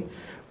surgically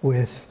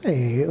with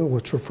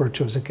what's referred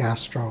to as a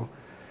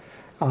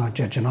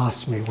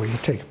gastrojejunostomy, where you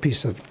take a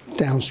piece of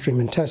downstream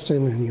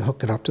intestine and you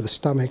hook it up to the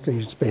stomach, and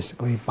you just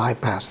basically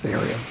bypass the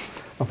area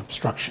of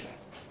obstruction.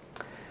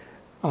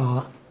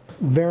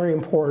 Very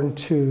important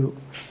to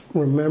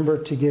remember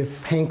to give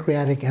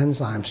pancreatic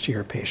enzymes to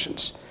your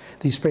patients.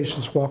 These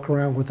patients walk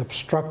around with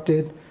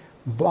obstructed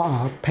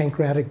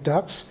pancreatic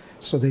ducts,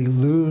 so they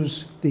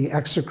lose the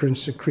exocrine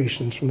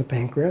secretions from the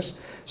pancreas,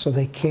 so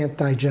they can't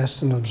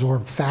digest and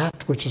absorb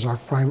fat, which is one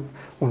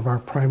of our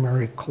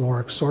primary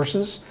caloric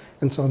sources.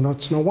 And so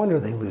it's no wonder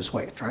they lose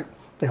weight, right?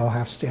 They all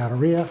have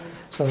steatorrhea,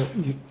 so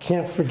you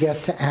can't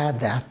forget to add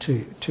that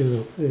to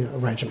the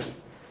regimen.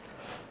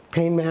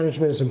 Pain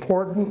management is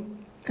important.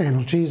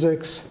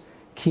 Analgesics,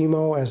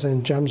 chemo, as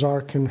in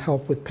Gemzar, can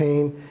help with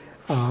pain.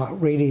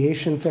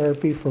 Radiation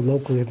therapy for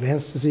locally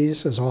advanced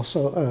disease is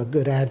also a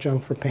good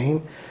adjunct for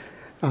pain.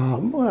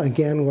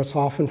 Again, what's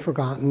often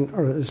forgotten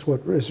is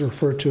what is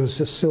referred to as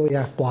the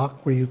celiac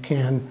block, where you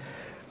can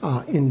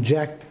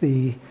inject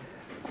the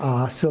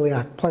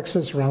celiac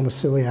plexus around the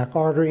celiac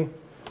artery,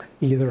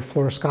 either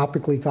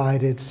fluoroscopically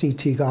guided,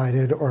 CT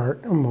guided, or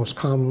most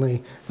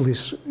commonly, at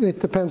least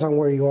it depends on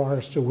where you are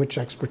as to which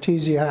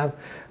expertise you have.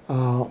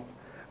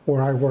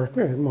 Where I work,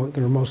 they're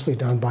mostly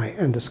done by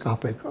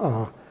endoscopic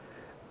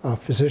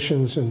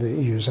physicians, and they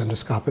use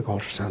endoscopic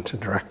ultrasound to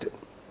direct it.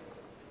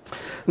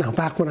 Now,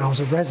 back when I was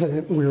a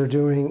resident, we were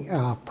doing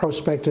a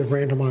prospective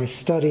randomized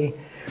study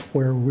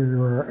where we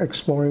were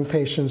exploring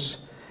patients,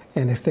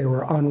 and if they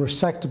were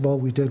unresectable,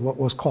 we did what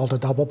was called a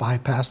double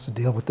bypass to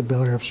deal with the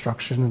biliary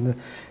obstruction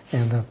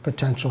and the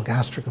potential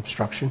gastric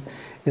obstruction.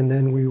 And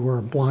then we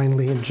were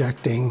blindly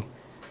injecting,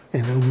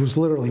 and it was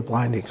literally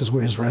blinding because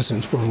we as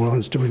residents were the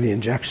ones doing the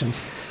injections.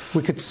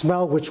 We could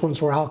smell which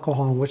ones were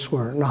alcohol and which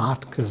were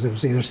not, because it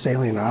was either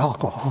saline or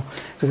alcohol.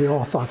 And we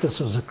all thought this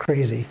was a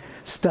crazy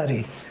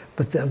study.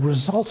 But the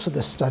results of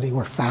this study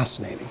were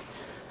fascinating.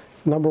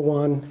 Number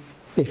one,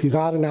 if you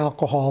got an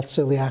alcohol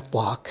celiac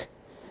block,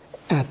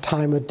 at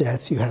time of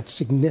death, you had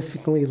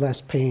significantly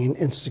less pain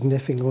and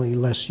significantly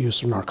less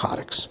use of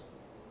narcotics.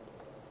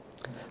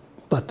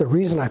 But the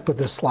reason I put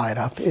this slide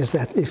up is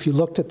that if you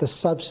looked at the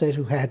subset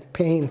who had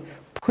pain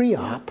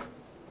pre-op,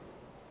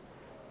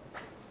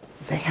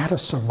 they had a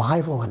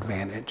survival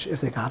advantage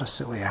if they got a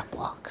celiac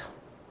block.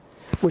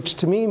 which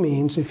to me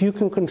means if you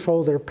can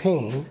control their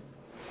pain,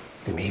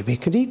 they maybe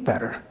could eat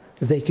better.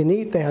 If they can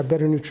eat, they have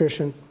better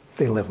nutrition,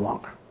 they live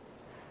longer.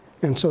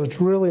 And so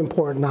it's really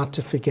important not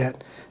to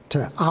forget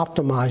to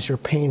optimize your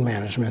pain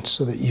management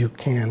so that you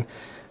can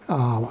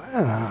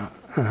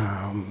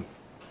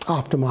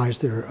optimize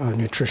their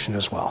nutrition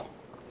as well.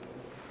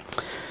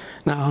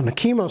 Now, on the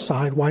chemo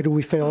side, why do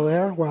we fail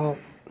there? Well,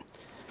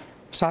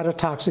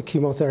 cytotoxic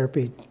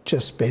chemotherapy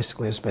just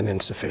basically has been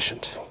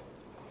insufficient.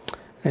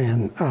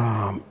 And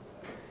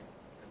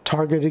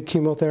targeted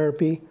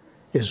chemotherapy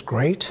is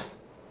great,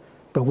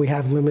 but we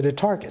have limited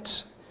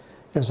targets.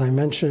 As I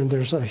mentioned,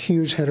 there's a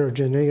huge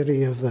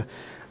heterogeneity of the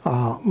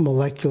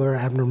molecular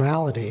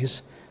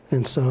abnormalities,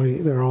 and so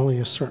there are only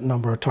a certain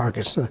number of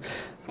targets.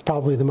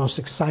 Probably the most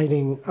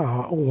exciting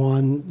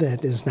one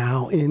that is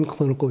now in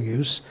clinical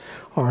use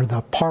are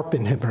the PARP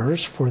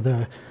inhibitors for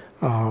the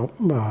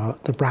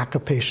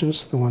BRCA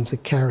patients, the ones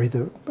that carry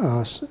the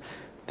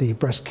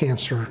breast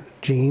cancer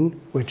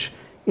gene, which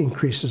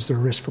increases their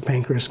risk for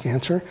pancreas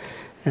cancer.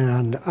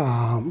 And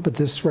but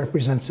this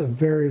represents a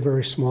very,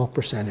 very small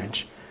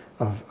percentage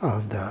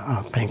of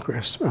the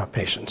pancreas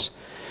patients.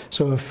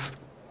 So if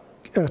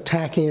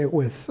attacking it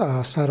with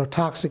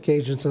cytotoxic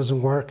agents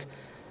doesn't work,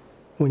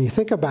 when you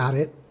think about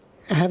it,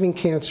 having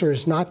cancer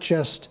is not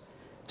just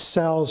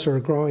cells are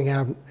growing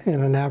in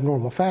an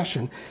abnormal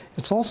fashion,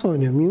 it's also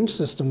an immune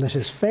system that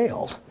has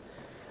failed.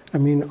 I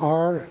mean,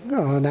 our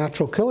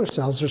natural killer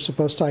cells are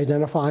supposed to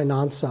identify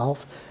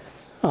non-self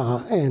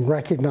and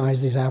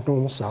recognize these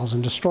abnormal cells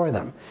and destroy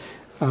them.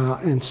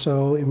 And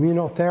so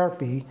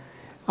immunotherapy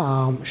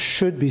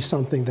should be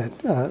something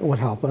that would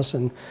help us.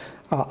 And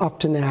up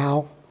to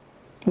now,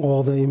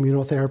 all the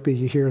immunotherapy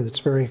you hear that's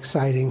very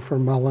exciting for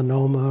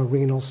melanoma,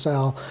 renal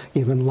cell,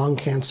 even lung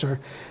cancer,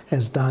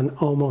 has done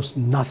almost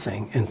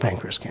nothing in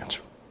pancreas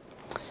cancer.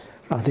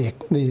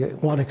 The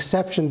one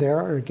exception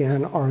there,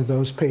 again, are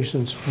those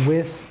patients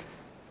with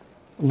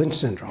Lynch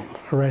syndrome,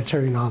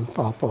 hereditary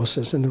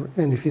non-polyposis.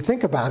 And if you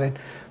think about it,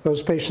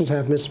 those patients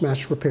have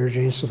mismatched repair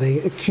genes, so they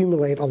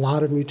accumulate a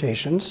lot of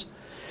mutations,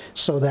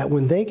 so that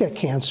when they get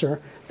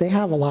cancer, they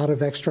have a lot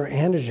of extra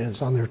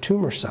antigens on their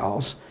tumor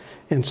cells,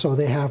 and so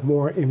they have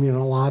more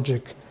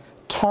immunologic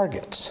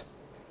targets.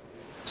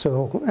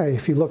 So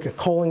if you look at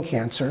colon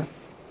cancer,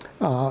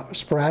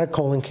 sporadic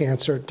colon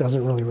cancer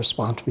doesn't really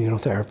respond to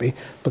immunotherapy,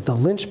 but the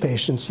Lynch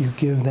patients, you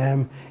give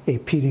them a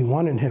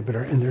PD-1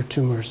 inhibitor and their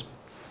tumors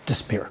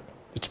disappear.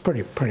 It's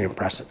pretty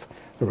impressive,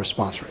 the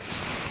response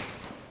rates.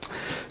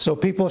 So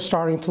people are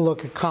starting to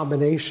look at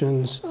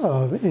combinations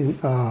of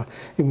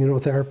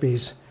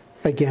immunotherapies,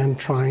 again,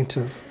 trying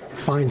to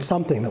find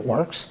something that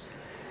works.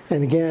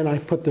 And again, I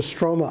put the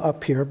stroma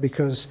up here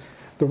because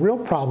the real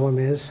problem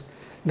is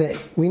that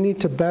we need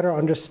to better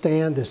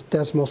understand this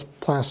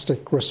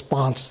desmoplastic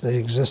response that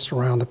exists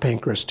around the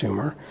pancreas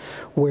tumor,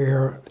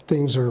 where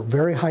things are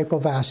very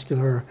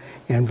hypovascular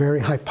and very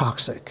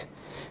hypoxic.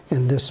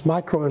 And this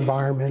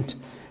microenvironment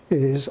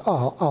is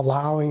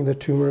allowing the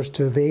tumors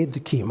to evade the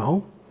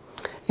chemo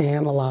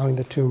and allowing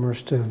the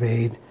tumors to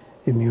evade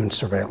immune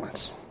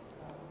surveillance.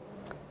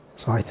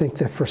 So I think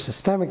that for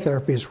systemic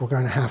therapies, we're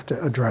going to have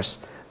to address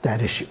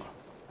that issue.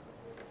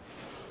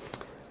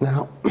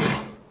 Now,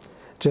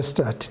 just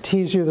to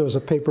tease you, there was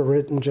a paper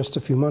written just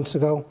a few months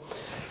ago,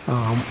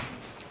 and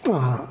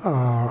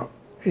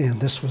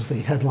this was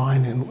the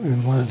headline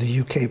in one of the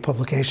UK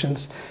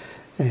publications.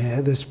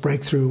 This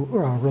breakthrough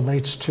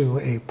relates to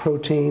a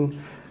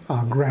protein,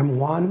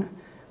 GREM1,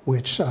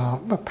 which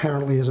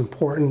apparently is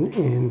important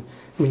in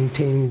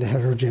maintaining the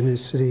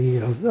heterogeneity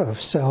of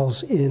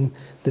cells in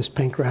this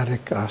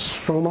pancreatic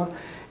stroma,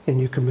 and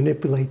you can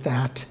manipulate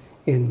that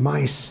in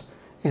mice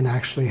and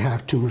actually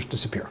have tumors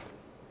disappear.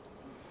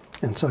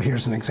 And so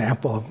here's an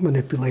example of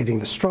manipulating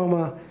the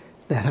stroma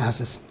that has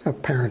this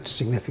apparent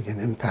significant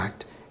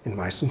impact in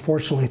mice.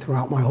 Unfortunately,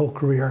 throughout my whole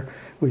career,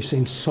 we've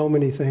seen so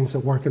many things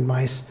that work in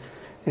mice,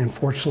 and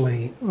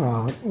fortunately,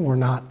 we're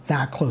not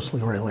that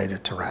closely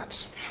related to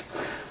rats.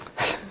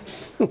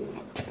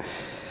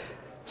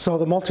 So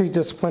the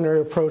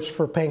multidisciplinary approach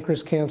for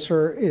pancreas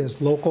cancer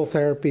is local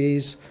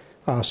therapies,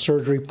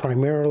 surgery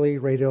primarily,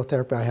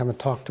 radiotherapy I haven't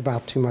talked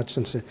about too much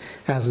since it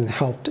hasn't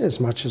helped as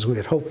much as we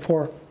had hoped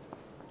for.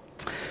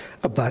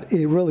 But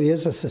it really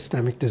is a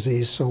systemic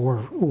disease, so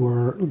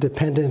we're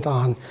dependent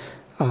on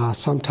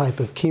some type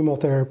of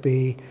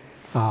chemotherapy,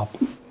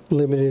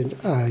 limited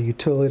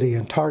utility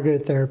in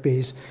targeted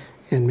therapies,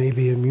 and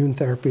maybe immune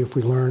therapy if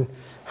we learn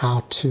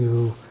how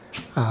to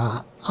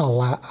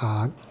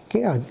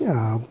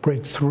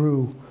break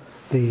through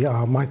the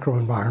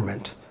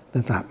microenvironment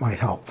that might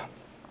help.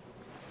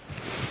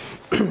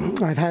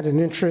 I've had an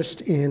interest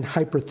in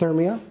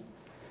hyperthermia.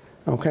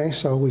 Okay,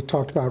 so we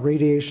talked about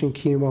radiation,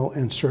 chemo,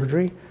 and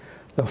surgery.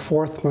 The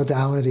fourth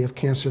modality of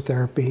cancer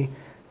therapy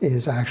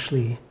is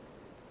actually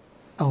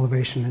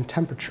elevation in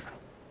temperature.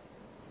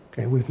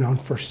 Okay, we've known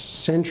for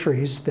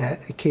centuries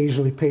that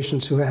occasionally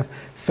patients who have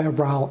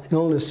febrile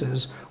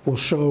illnesses will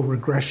show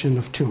regression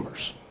of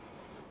tumors,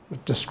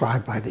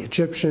 described by the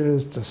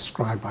Egyptians,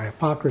 described by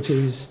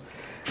Hippocrates,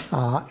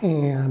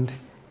 and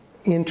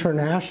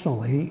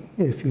Internationally,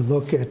 if you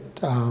look at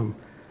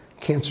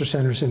cancer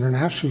centers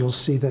internationally, you'll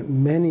see that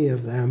many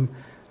of them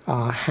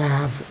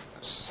have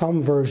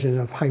some version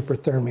of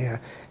hyperthermia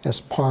as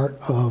part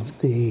of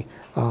the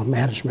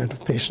management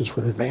of patients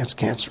with advanced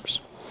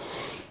cancers.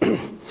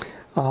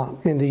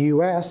 In the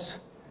US,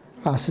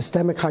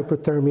 systemic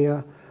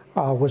hyperthermia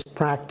was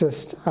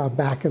practiced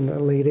back in the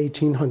late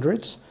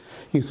 1800s.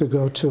 You could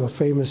go to a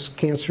famous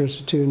cancer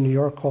institute in New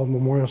York called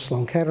Memorial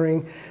Sloan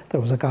Kettering.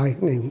 There was a guy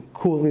named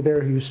Cooley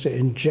there who used to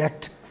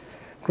inject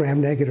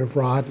gram-negative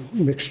rod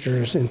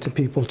mixtures into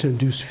people to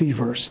induce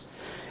fevers,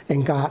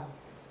 and got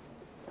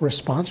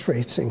response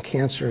rates in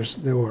cancers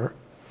that were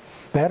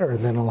better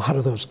than a lot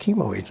of those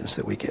chemo agents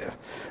that we give.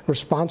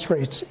 Response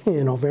rates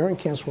in ovarian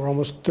cancer were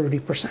almost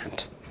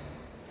 30%.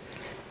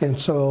 And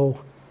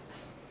so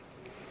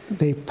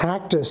they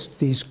practiced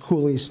these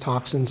Cooley's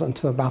toxins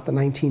until about the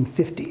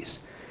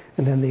 1950s.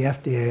 And then the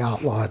FDA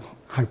outlawed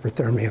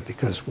hyperthermia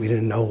because we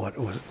didn't know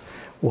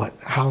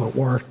how it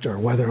worked or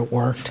whether it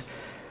worked.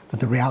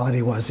 But the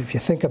reality was, if you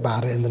think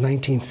about it, in the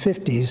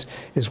 1950s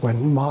is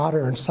when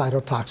modern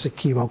cytotoxic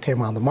chemo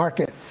came on the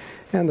market,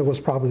 and there was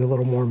probably a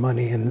little more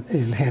money in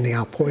handing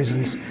out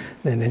poisons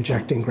than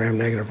injecting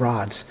gram-negative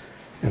rods.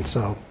 And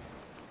so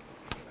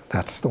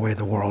that's the way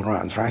the world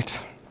runs,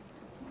 right?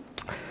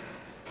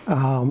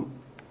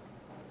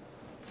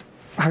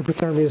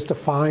 Hyperthermia is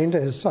defined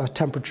as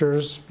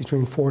temperatures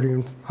between 40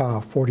 and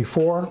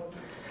 44.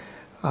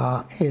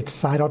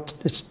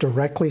 It's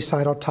directly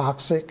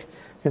cytotoxic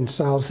in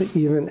cells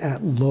even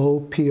at low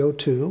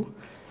PO2.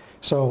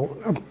 So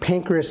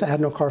pancreas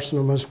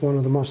adenocarcinoma is one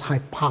of the most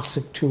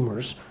hypoxic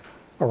tumors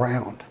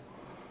around.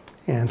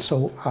 And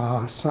so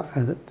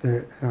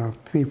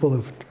people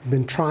have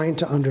been trying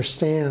to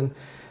understand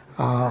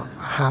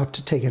how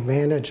to take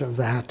advantage of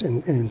that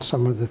in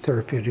some of the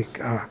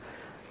therapeutic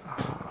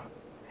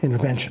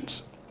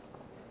interventions.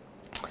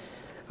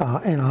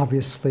 And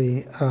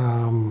obviously,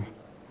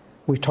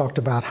 we talked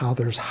about how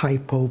there's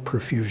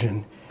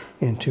hypoperfusion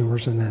in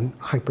tumors, and then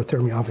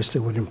hyperthermia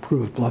obviously would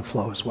improve blood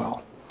flow as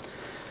well.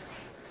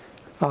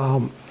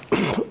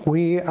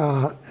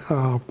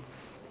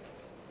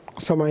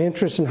 So my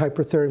interest in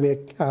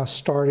hyperthermia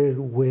started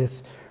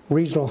with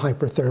regional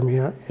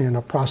hyperthermia in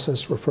a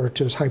process referred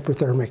to as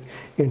hyperthermic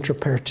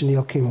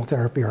intraperitoneal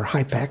chemotherapy, or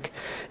HIPEC,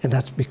 and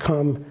that's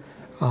become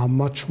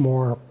much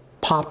more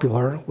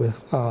popular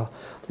with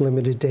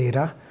limited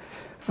data.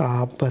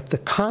 But the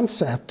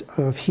concept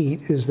of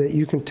heat is that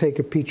you can take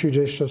a petri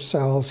dish of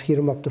cells, heat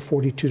them up to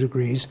 42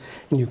 degrees,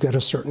 and you get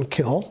a certain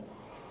kill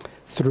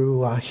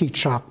through a heat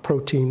shock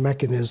protein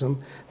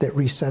mechanism that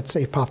resets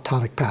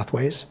apoptotic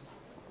pathways.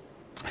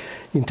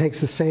 You can take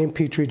the same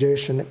petri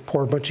dish and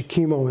pour a bunch of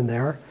chemo in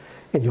there,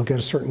 and you'll get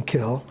a certain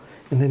kill.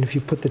 And then if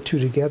you put the two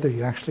together,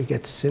 you actually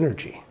get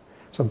synergy.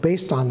 So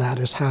based on that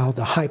is how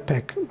the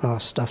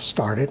HIPEC stuff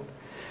started.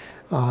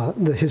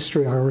 The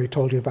history I already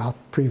told you about,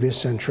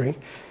 previous century.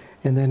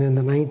 And then in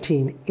the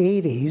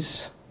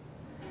 1980s,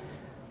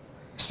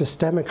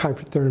 systemic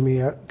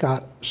hyperthermia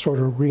got sort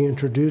of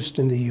reintroduced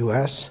in the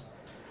US.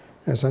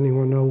 Does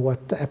anyone know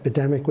what the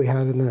epidemic we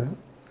had in the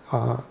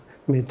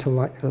mid to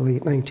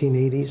late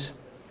 1980s?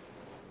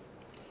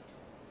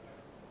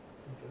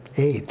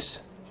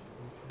 AIDS.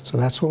 So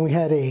that's when we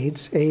had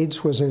AIDS.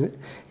 AIDS was a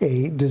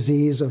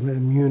disease of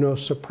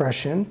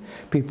immunosuppression.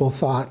 People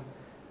thought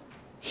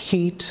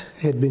heat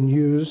had been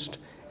used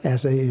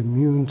as an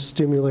immune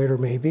stimulator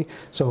maybe.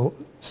 So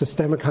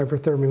systemic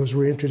hyperthermia was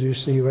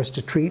reintroduced in the US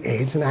to treat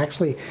AIDS, and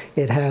actually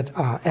it had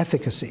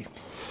efficacy.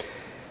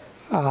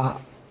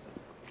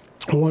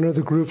 One of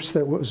the groups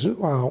that was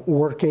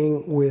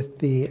working with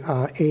the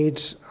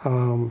AIDS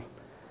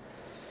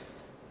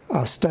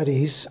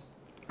studies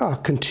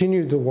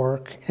continued the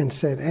work and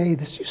said, hey,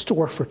 this used to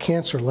work for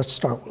cancer, let's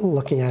start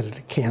looking at it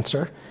at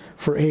cancer.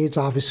 For AIDS,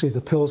 obviously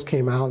the pills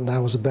came out, and that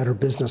was a better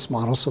business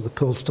model, so the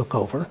pills took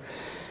over.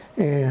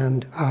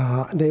 And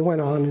they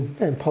went on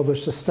and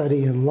published a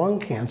study in lung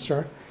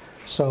cancer.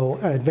 So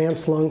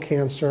advanced lung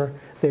cancer,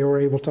 they were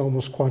able to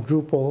almost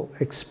quadruple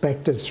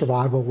expected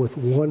survival with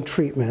one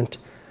treatment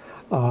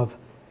of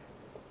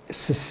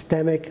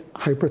systemic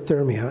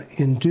hyperthermia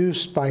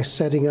induced by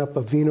setting up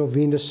a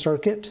veno-venous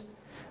circuit,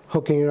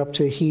 hooking it up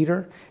to a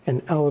heater,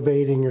 and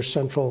elevating your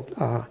central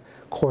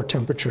core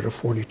temperature to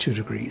 42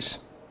 degrees.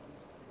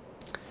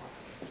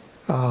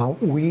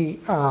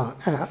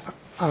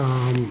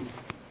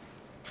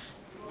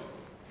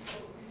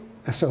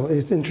 So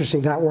it's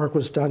interesting, that work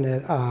was done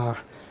at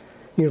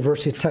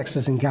University of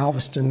Texas in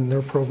Galveston.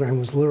 Their program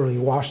was literally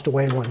washed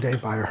away one day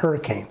by a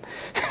hurricane.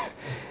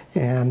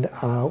 And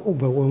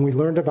but when we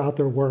learned about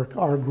their work,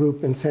 our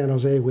group in San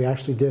Jose, we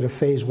actually did a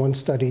phase 1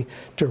 study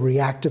to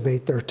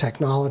reactivate their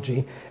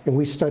technology. And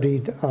we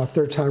studied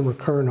third-time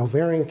recurrent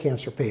ovarian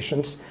cancer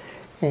patients,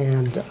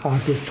 and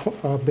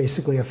did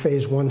basically a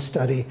phase 1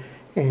 study,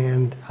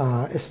 and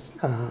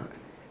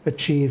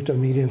achieved a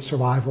median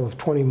survival of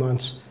 20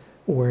 months,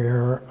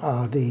 where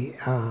the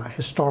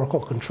historical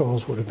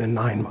controls would have been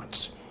 9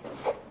 months.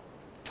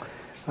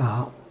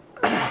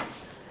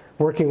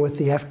 Working with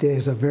the FDA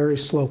is a very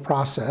slow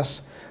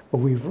process,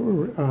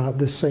 but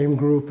this same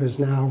group has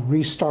now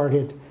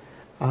restarted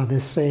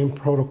this same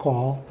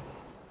protocol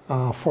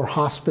for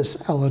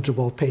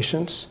hospice-eligible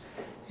patients,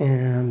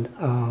 and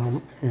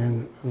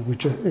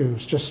it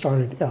was just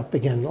started up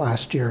again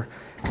last year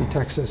in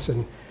Texas.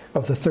 And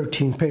of the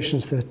 13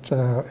 patients that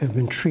have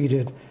been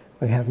treated,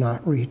 we have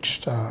not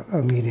reached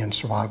a median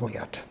survival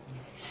yet.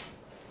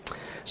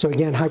 So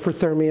again,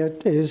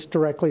 hyperthermia is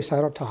directly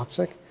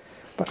cytotoxic,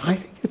 but I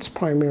think it's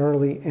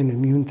primarily an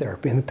immune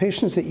therapy. And the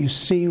patients that you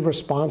see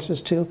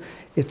responses to,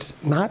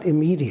 it's not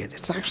immediate.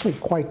 It's actually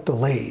quite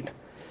delayed.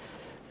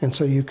 And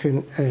so you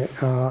can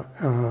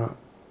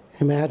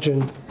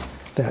imagine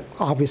that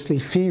obviously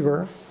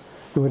fever,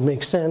 it would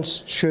make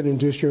sense, should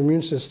induce your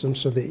immune system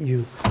so that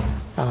you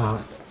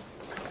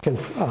can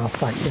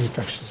fight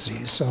infectious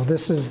disease. So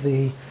this is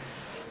the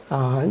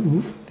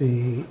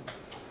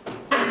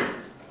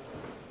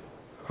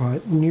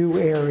new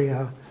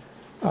area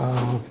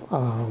of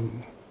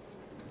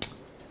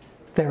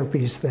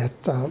therapies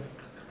that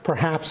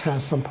perhaps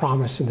has some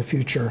promise in the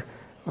future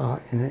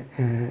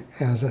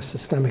as a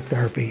systemic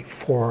therapy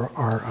for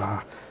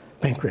our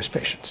pancreas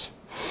patients.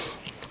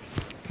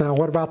 Now,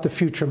 what about the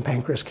future in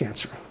pancreas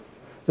cancer?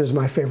 This is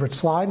my favorite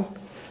slide.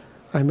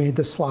 I made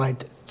this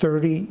slide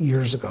 30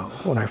 years ago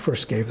when I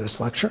first gave this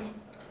lecture.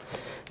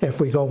 If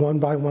we go one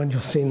by one,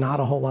 you'll see not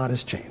a whole lot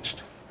has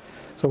changed.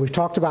 So we've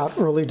talked about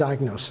early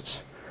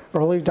diagnosis.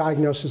 Early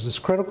diagnosis is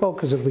critical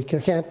because if we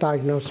can't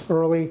diagnose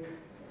early,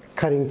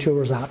 cutting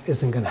tumors out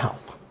isn't going to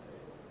help.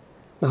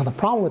 Now, the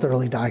problem with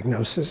early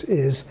diagnosis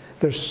is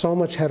there's so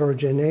much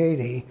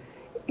heterogeneity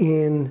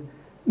in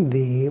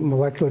the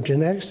molecular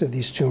genetics of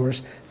these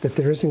tumors that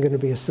there isn't going to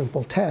be a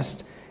simple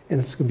test, and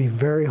it's going to be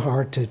very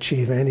hard to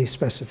achieve any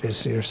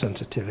specificity or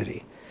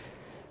sensitivity.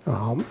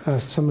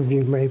 Some of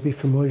you may be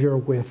familiar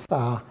with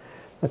the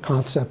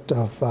concept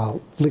of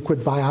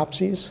liquid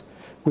biopsies.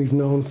 We've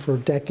known for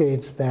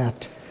decades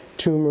that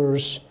tumor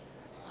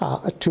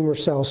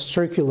cells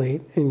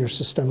circulate in your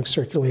systemic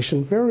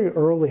circulation very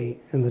early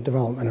in the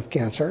development of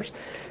cancers.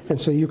 And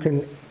so you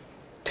can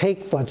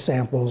take blood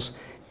samples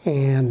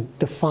and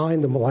define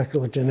the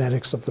molecular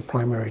genetics of the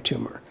primary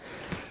tumor.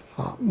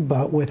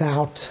 But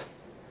without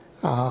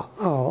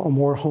a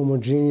more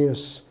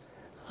homogeneous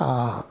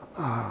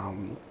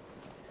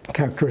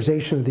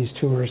characterization of these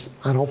tumors,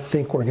 I don't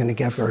think we're going to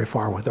get very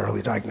far with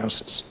early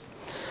diagnosis.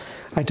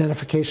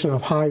 Identification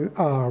of high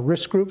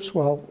risk groups,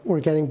 well, we're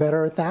getting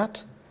better at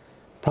that.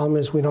 Problem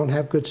is we don't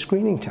have good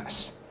screening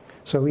tests.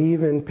 So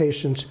even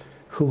patients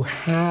who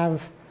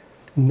have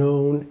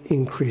known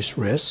increased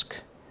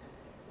risk,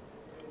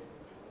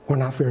 we're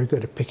not very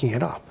good at picking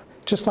it up.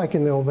 Just like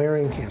in the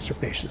ovarian cancer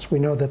patients. We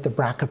know that the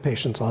BRCA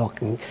patients are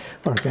going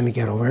to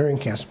get ovarian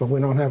cancer, but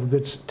we don't have a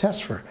good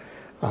test for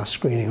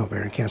screening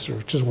ovarian cancer,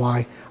 which is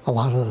why a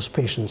lot of those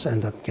patients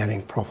end up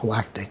getting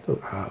prophylactic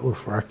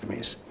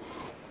oophorectomies.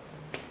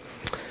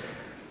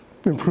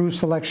 Improved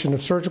selection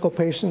of surgical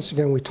patients.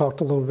 Again, we talked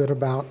a little bit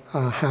about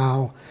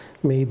how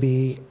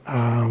maybe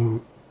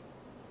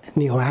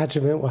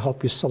neoadjuvant will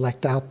help you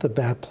select out the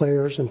bad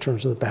players in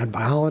terms of the bad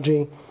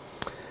biology.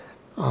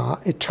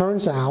 It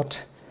turns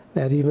out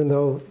that even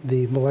though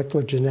the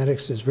molecular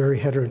genetics is very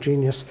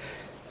heterogeneous,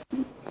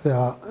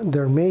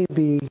 there may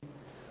be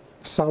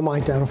some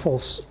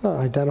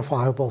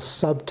identifiable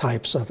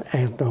subtypes of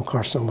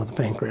adenocarcinoma of the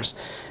pancreas.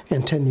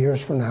 And 10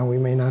 years from now, we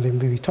may not even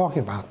be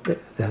talking about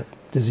the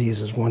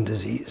disease as one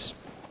disease.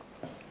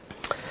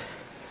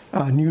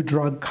 New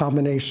drug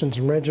combinations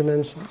and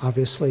regimens,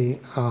 obviously,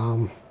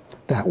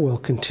 that will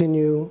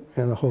continue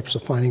in the hopes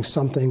of finding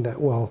something that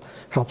will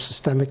help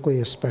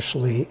systemically,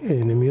 especially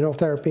in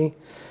immunotherapy.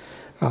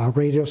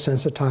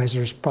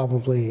 Radiosensitizers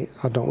probably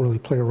don't really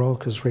play a role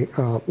because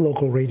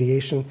local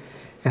radiation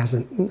has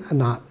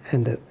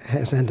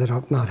ended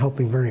up not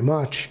helping very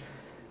much,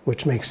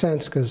 which makes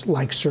sense because,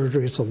 like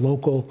surgery, it's a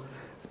local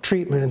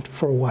treatment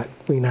for what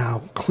we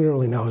now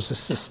clearly know is a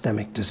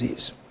systemic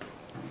disease.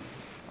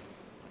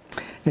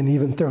 And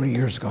even 30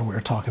 years ago, we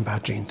were talking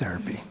about gene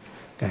therapy.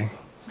 Okay.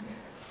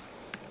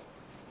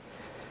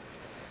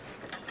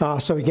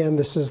 So again,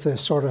 this is the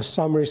sort of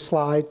summary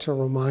slide to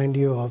remind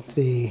you of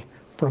the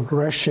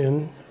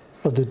progression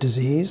of the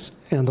disease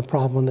and the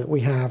problem that we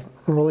have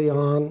early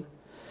on,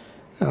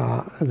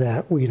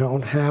 that we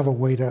don't have a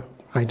way to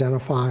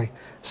identify,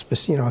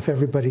 if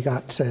everybody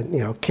said,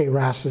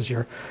 KRAS is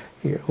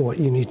what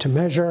you need to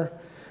measure,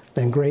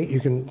 then great, you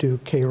can do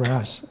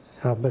KRAS,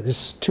 but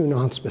it's too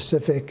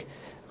nonspecific,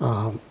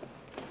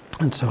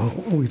 and so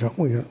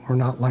we're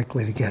not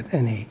likely to get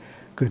any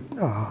good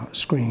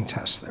screening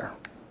tests there.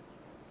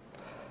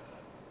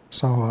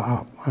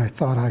 So I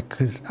thought I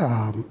could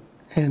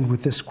end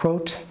with this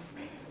quote.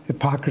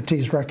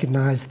 Hippocrates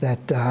recognized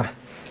that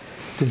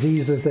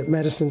diseases that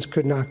medicines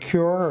could not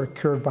cure are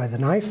cured by the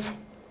knife,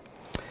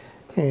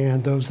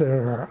 and those that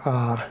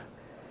are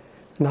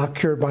not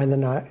cured by the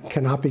knife,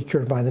 cannot be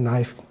cured by the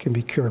knife, can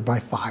be cured by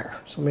fire.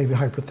 So maybe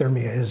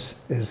hyperthermia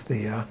is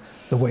the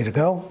way to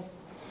go,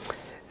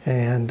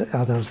 and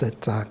those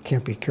that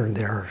can't be cured,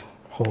 they're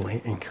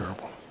wholly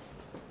incurable.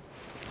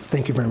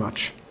 Thank you very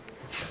much.